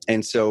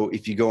 And so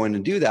if you go in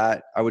and do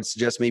that, I would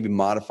suggest maybe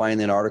modifying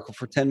that article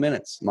for 10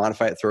 minutes.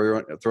 Modify it, throw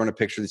in a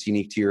picture that's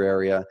unique to your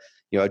area,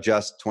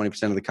 adjust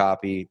 20% of the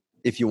copy.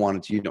 If you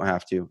wanted to, you don't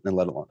have to, then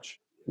let it launch.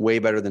 Way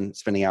better than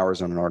spending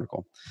hours on an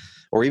article.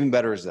 Or even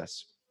better is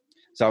this.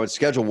 So I would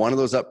schedule one of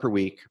those up per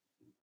week.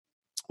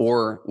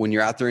 Or when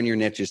you're out there in your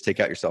niche, just take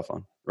out your cell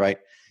phone, right?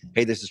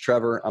 Hey, this is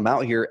Trevor. I'm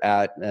out here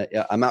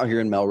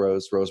in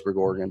Melrose, Roseburg,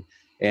 Oregon.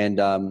 And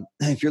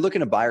if you're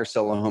looking to buy or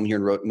sell a home here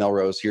in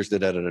Melrose, here's the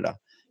da-da-da-da.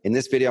 In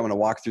this video, I'm going to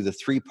walk through the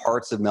 3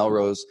 parts of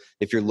Melrose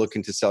if you're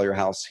looking to sell your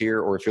house here,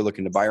 or if you're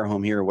looking to buy your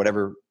home here, or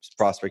whatever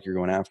prospect you're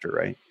going after,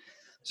 right?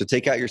 So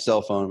take out your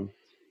cell phone,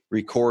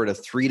 record a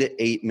 3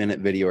 to 8 minute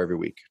video every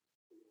week.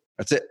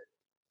 That's it.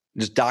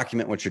 Just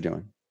document what you're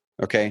doing.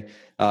 Okay.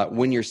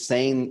 When you're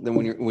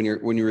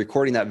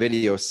recording that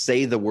video,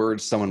 say the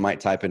words someone might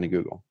type into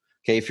Google.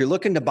 Okay. If you're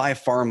looking to buy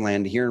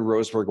farmland here in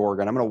Roseburg,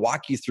 Oregon, I'm going to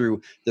walk you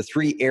through the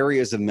 3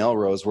 areas of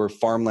Melrose where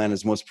farmland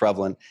is most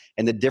prevalent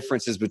and the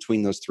differences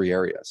between those 3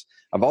 areas.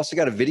 I've also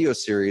got a video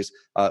series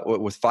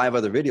with 5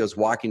 other videos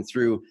walking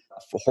through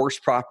horse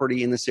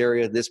property in this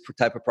area, this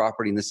type of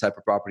property, and this type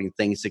of property, and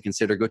things to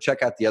consider. Go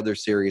check out the other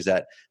series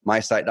at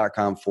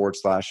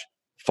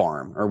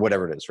mysite.com/farm or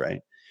whatever it is,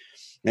 right?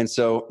 And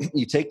so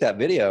you take that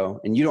video,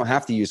 and you don't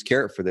have to use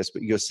Carrot for this,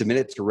 but you go submit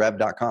it to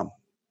rev.com.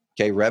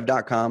 Okay,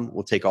 rev.com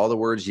will take all the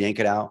words, yank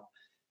it out,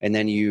 and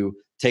then you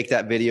take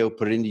that video,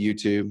 put it into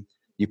YouTube.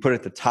 You put it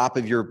at the top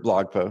of your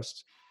blog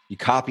post. You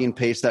copy and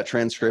paste that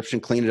transcription,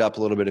 clean it up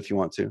a little bit if you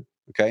want to,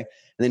 okay? And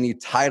then you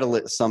title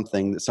it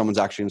something that someone's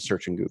actually going to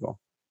search in Google.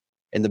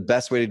 And the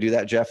best way to do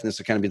that, Jeff, and this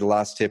will kind of be the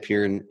last tip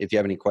here, and if you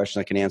have any questions,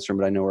 I can answer them,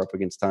 but I know we're up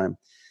against time,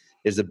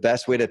 is the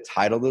best way to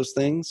title those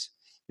things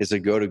is to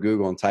go to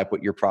Google and type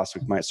what your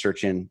prospect might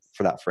search in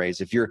for that phrase.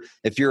 If you're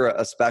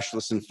a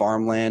specialist in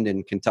farmland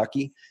in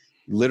Kentucky,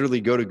 literally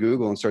go to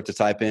Google and start to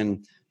type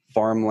in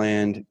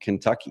farmland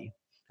Kentucky.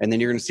 And then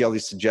you're going to see all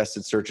these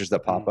suggested searches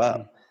that pop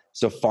up.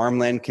 So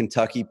farmland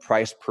Kentucky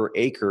price per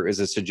acre is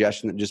a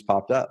suggestion that just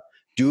popped up.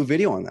 Do a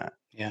video on that.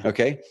 Yeah.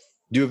 Okay.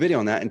 Do a video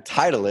on that and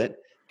title it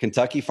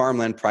Kentucky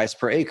farmland price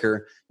per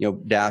acre,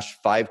 dash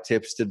 5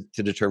 tips to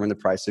determine the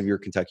price of your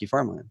Kentucky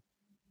farmland.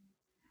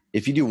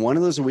 If you do one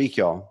of those a week,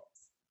 y'all,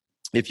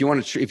 if you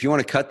want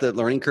to cut the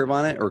learning curve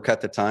on it or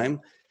cut the time,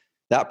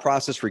 that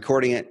process,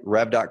 recording it,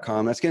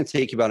 rev.com, that's going to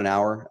take you about an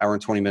hour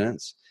and 20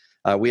 minutes.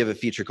 We have a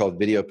feature called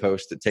Video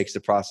Post that takes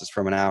the process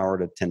from an hour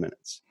to 10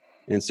 minutes.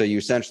 And so you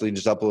essentially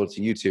just upload it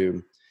to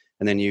YouTube,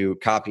 and then you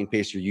copy and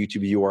paste your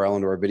YouTube URL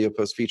into our Video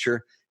Post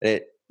feature.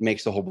 It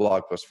makes the whole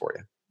blog post for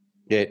you.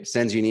 It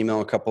sends you an email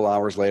a couple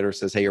hours later,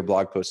 says, hey, your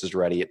blog post is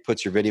ready. It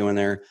puts your video in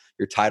there,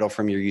 your title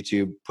from your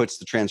YouTube, puts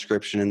the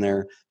transcription in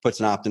there, puts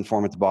an opt-in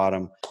form at the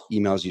bottom,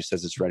 emails you,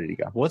 says it's ready to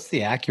go. What's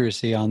the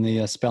accuracy on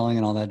the spelling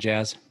and all that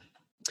jazz?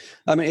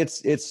 I mean,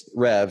 it's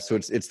Rev, so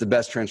it's the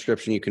best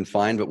transcription you can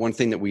find. But one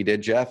thing that we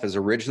did, Jeff, is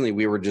originally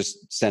we were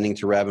just sending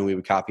to Rev and we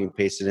would copy and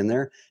paste it in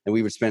there, and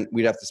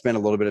we'd have to spend a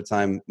little bit of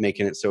time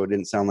making it so it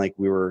didn't sound like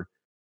we were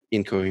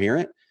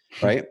incoherent,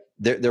 right?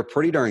 They're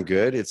pretty darn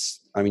good.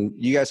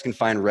 You guys can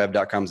find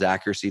Rev.com's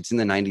accuracy. It's in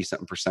the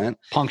 90-something%.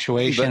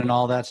 Punctuation and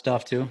all that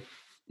stuff too.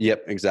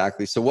 Yep,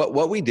 exactly. So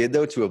what we did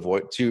though to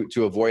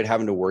avoid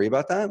having to worry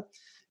about that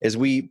is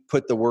we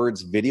put the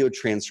words video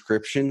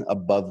transcription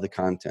above the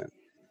content.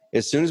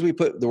 As soon as we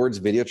put the words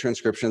video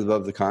transcription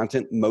above the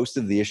content, most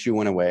of the issue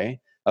went away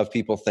of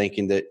people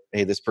thinking that,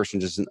 hey, this person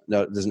doesn't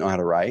know how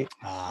to write.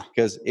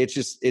 Because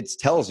it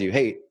tells you,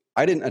 hey,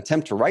 I didn't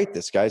attempt to write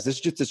this, guys. This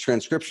is just a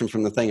transcription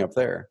from the thing up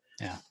there.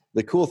 Yeah.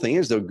 The cool thing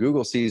is though,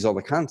 Google sees all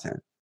the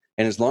content.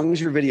 And as long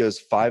as your video is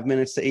 5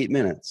 minutes to 8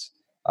 minutes,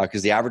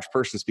 because the average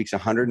person speaks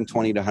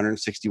 120 to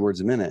 160 words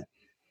a minute,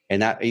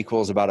 and that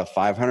equals about a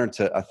 500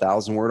 to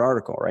 1,000 word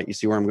article, right? You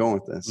see where I'm going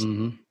with this?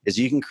 Mm-hmm. Is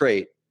you can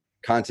create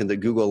content that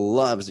Google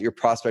loves, that your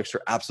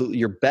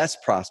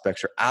best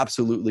prospects are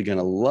absolutely going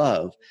to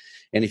love.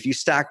 And if you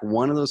stack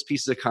one of those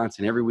pieces of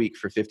content every week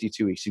for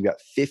 52 weeks, you've got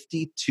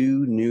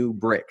 52 new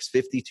bricks,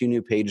 52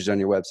 new pages on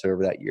your website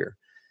over that year.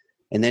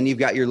 And then you've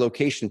got your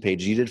location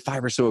page. You did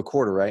 5 or so a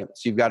quarter, right?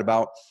 So you've got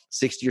about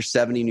 60 or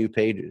 70 new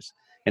pages.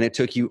 And it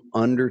took you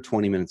under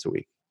 20 minutes a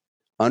week.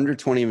 Under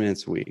 20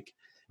 minutes a week.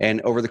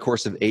 And over the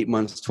course of 8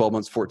 months, 12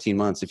 months, 14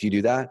 months, if you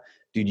do that,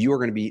 dude, you are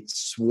going to be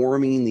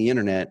swarming the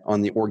internet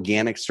on the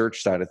organic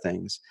search side of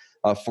things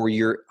for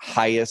your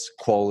highest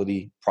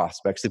quality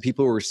prospects, the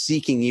people who are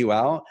seeking you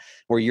out,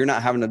 where you're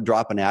not having to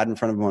drop an ad in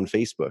front of them on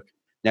Facebook.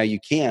 Now you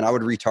can, I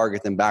would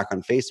retarget them back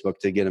on Facebook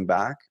to get them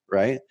back,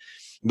 right?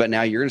 But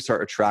now you're going to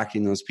start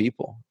attracting those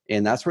people.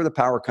 And that's where the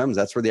power comes.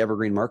 That's where the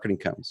evergreen marketing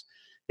comes,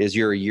 is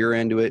you're a year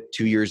into it,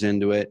 2 years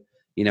into it.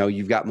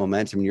 You've got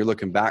momentum and you're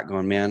looking back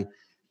going, man,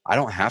 I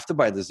don't have to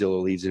buy the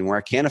Zillow leads anymore.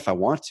 I can if I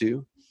want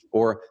to.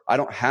 Or I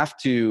don't have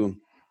to,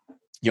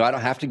 I don't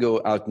have to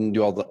go out and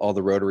do all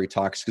the rotary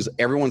talks because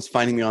everyone's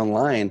finding me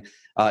online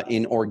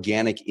in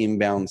organic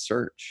inbound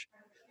search.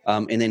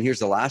 And then here's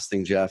the last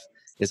thing, Jeff,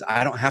 is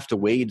I don't have to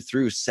wade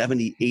through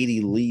 70,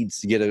 80 leads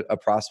to get a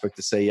prospect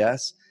to say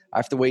yes. I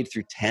have to wade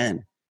through 10.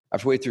 I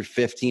have to wade through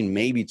 15,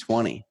 maybe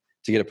 20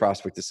 to get a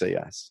prospect to say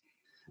yes.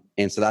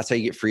 And so that's how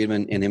you get freedom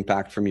and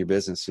impact from your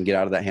business and get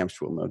out of that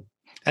hamster wheel mode.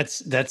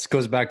 That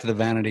goes back to the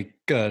vanity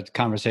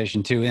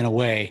conversation too, in a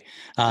way.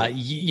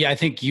 I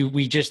think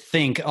we just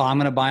think, I'm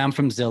going to buy them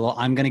from Zillow.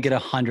 I'm going to get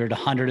 100.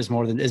 100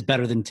 is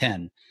better than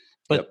 10.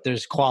 But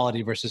There's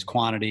quality versus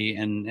quantity,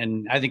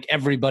 and I think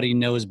everybody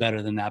knows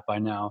better than that by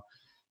now.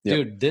 Yep.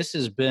 Dude, this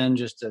has been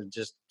just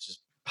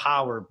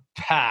power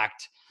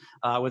packed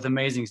with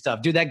amazing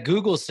stuff. Dude, that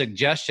Google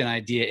suggestion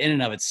idea in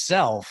and of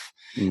itself.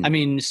 I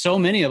mean, so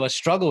many of us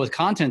struggle with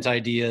content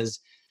ideas.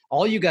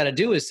 All you got to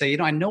do is say,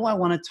 I know I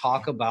want to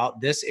talk about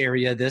this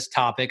area, this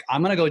topic.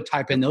 I'm going to go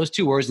type in those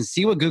 2 words and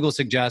see what Google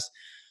suggests.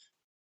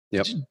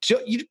 Yep.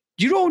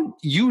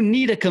 You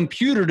need a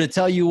computer to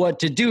tell you what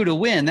to do to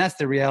win. That's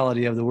the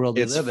reality of the world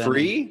we live in. It's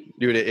free,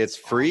 dude. It's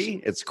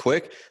free. It's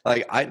quick.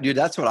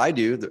 That's what I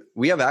do.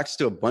 We have access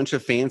to a bunch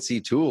of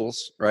fancy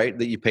tools, right?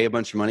 That you pay a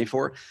bunch of money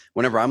for.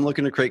 Whenever I'm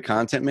looking to create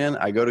content, man,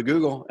 I go to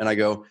Google and I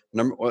go,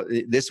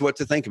 this is what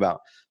to think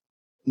about.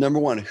 Number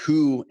one,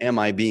 who am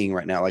I being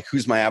right now? Like,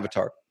 who's my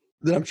avatar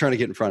that I'm trying to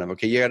get in front of?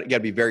 Okay, you got to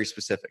be very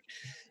specific.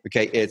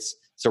 Okay,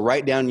 so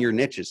write down your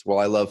niches. Well,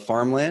 I love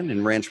farmland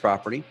and ranch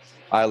property.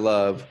 I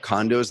love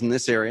condos in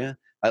this area.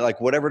 I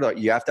like whatever.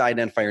 You have to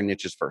identify your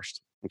niches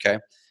first, okay?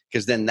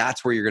 Because then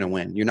that's where you're going to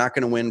win. You're not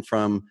going to win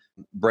from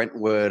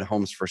Brentwood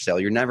homes for sale.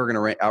 You're never going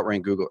to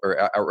outrank Google or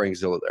outrank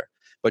Zillow there.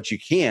 But you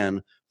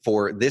can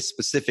for this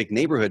specific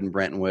neighborhood in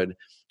Brentwood,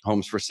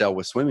 homes for sale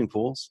with swimming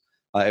pools.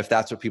 If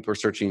that's what people are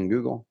searching in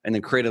Google, and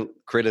then create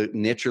a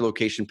niche or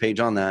location page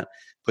on that,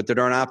 put the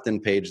darn opt-in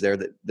page there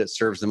that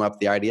serves them up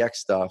the IDX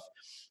stuff,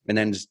 and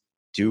then just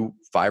do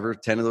 5 or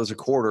 10 of those a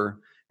quarter,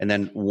 and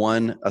then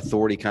 1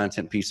 authority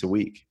content piece a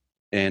week.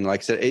 And like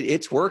I said,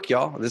 it's work,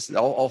 y'all.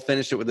 I'll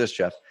finish it with this,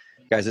 Jeff.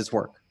 Guys, it's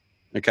work.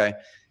 Okay.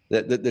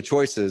 The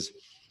choice is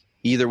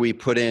either we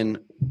put in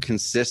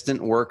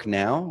consistent work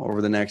now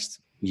over the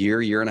next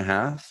year and a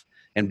half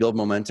and build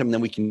momentum, and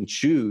then we can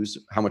choose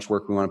how much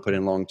work we want to put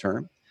in long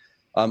term.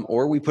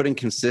 Or we put in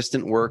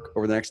consistent work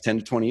over the next 10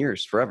 to 20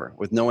 years forever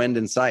with no end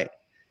in sight.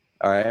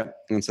 All right.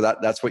 And so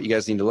that's what you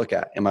guys need to look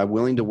at. Am I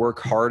willing to work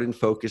hard and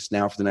focus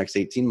now for the next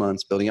 18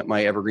 months, building up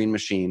my evergreen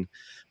machine?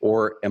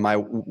 Or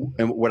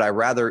would I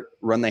rather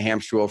run the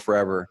hamster wheel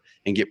forever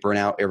and get burnt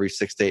out every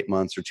 6 to 8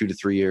 months or 2 to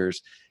 3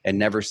 years and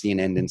never see an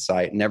end in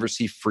sight, never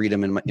see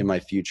freedom in my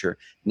future,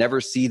 never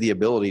see the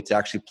ability to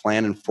actually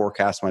plan and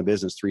forecast my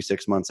business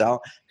 3-6 months out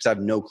because I have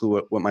no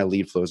clue what my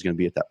lead flow is going to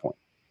be at that point.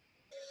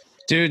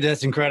 Dude,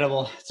 that's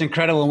incredible. It's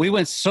incredible. And we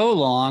went so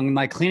long,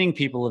 my cleaning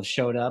people have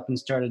showed up and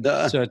started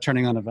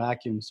turning on a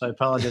vacuum. So I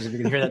apologize if you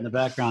can hear that in the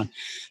background.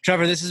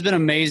 Trevor, this has been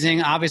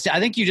amazing. Obviously,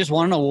 I think you just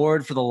won an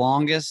award for the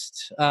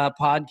longest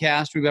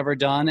podcast we've ever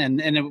done,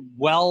 and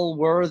well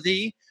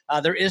worthy.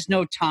 There is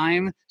no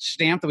time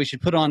stamp that we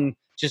should put on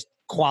just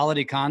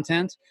quality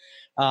content.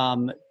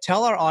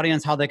 Tell our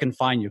audience how they can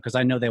find you, because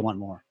I know they want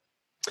more.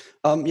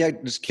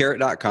 Just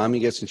carrot.com. You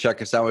guys can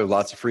check us out. We have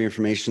lots of free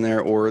information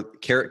there, or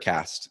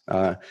Carrotcast.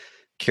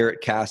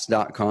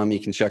 Carrotcast.com. You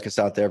can check us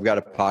out there. I've got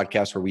a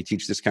podcast where we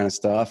teach this kind of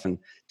stuff and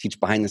teach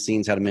behind the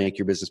scenes how to make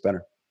your business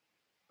better.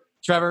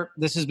 Trevor,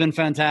 this has been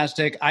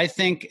fantastic. I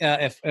think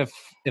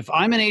if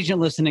I'm an agent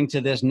listening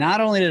to this,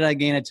 not only did I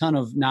gain a ton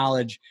of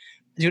knowledge,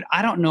 dude,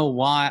 I don't know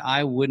why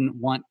I wouldn't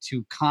want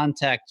to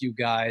contact you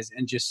guys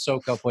and just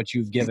soak up what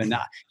you've given.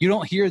 Now, you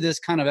don't hear this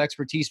kind of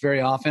expertise very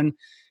often.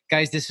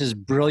 Guys, this is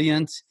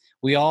brilliant.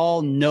 We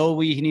all know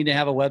we need to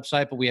have a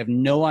website, but we have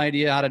no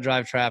idea how to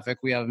drive traffic.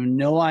 We have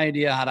no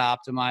idea how to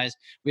optimize.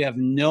 We have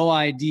no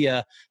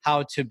idea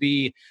how to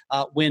be,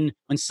 when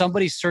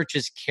somebody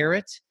searches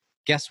carrot,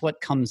 guess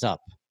what comes up?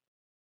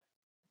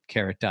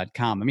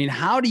 Carrot.com. I mean,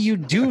 how do you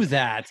do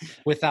that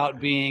without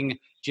being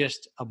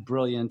just a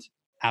brilliant,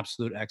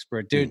 absolute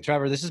expert? Dude,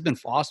 Trevor, this has been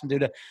awesome,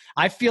 dude.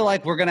 I feel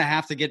like we're going to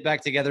have to get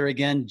back together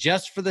again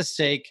just for the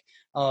sake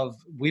of,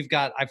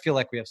 I feel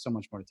like we have so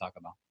much more to talk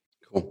about.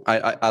 Cool.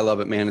 I love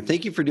it, man. And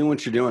thank you for doing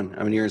what you're doing.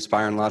 I mean, you're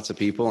inspiring lots of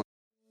people.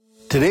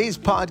 Today's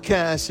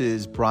podcast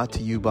is brought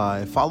to you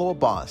by Follow Up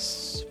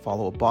Boss.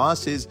 Follow Up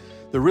Boss is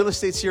the real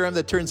estate CRM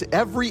that turns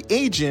every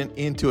agent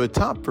into a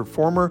top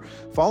performer.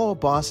 Follow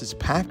Up Boss is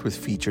packed with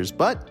features,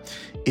 but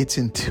it's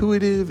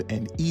intuitive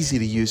and easy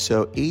to use,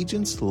 so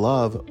agents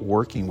love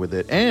working with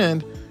it,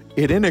 and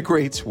it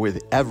integrates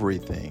with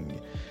everything.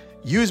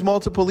 Use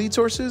multiple lead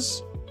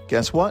sources?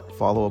 Guess what?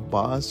 Follow Up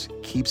Boss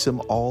keeps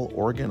them all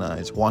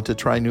organized. Want to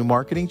try new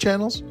marketing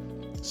channels?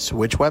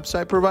 Switch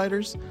website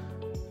providers?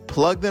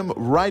 Plug them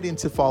right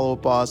into Follow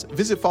Up Boss.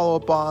 Visit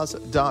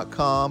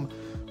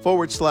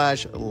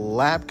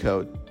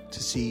followupboss.com/labcoat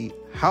to see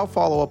how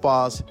Follow Up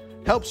Boss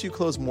helps you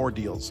close more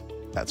deals.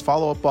 That's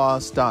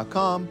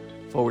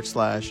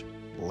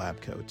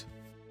followupboss.com/labcoat.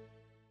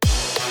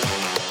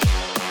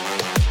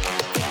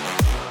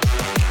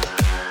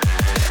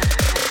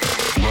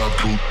 Lab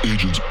Coat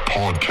Agents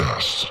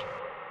Podcast.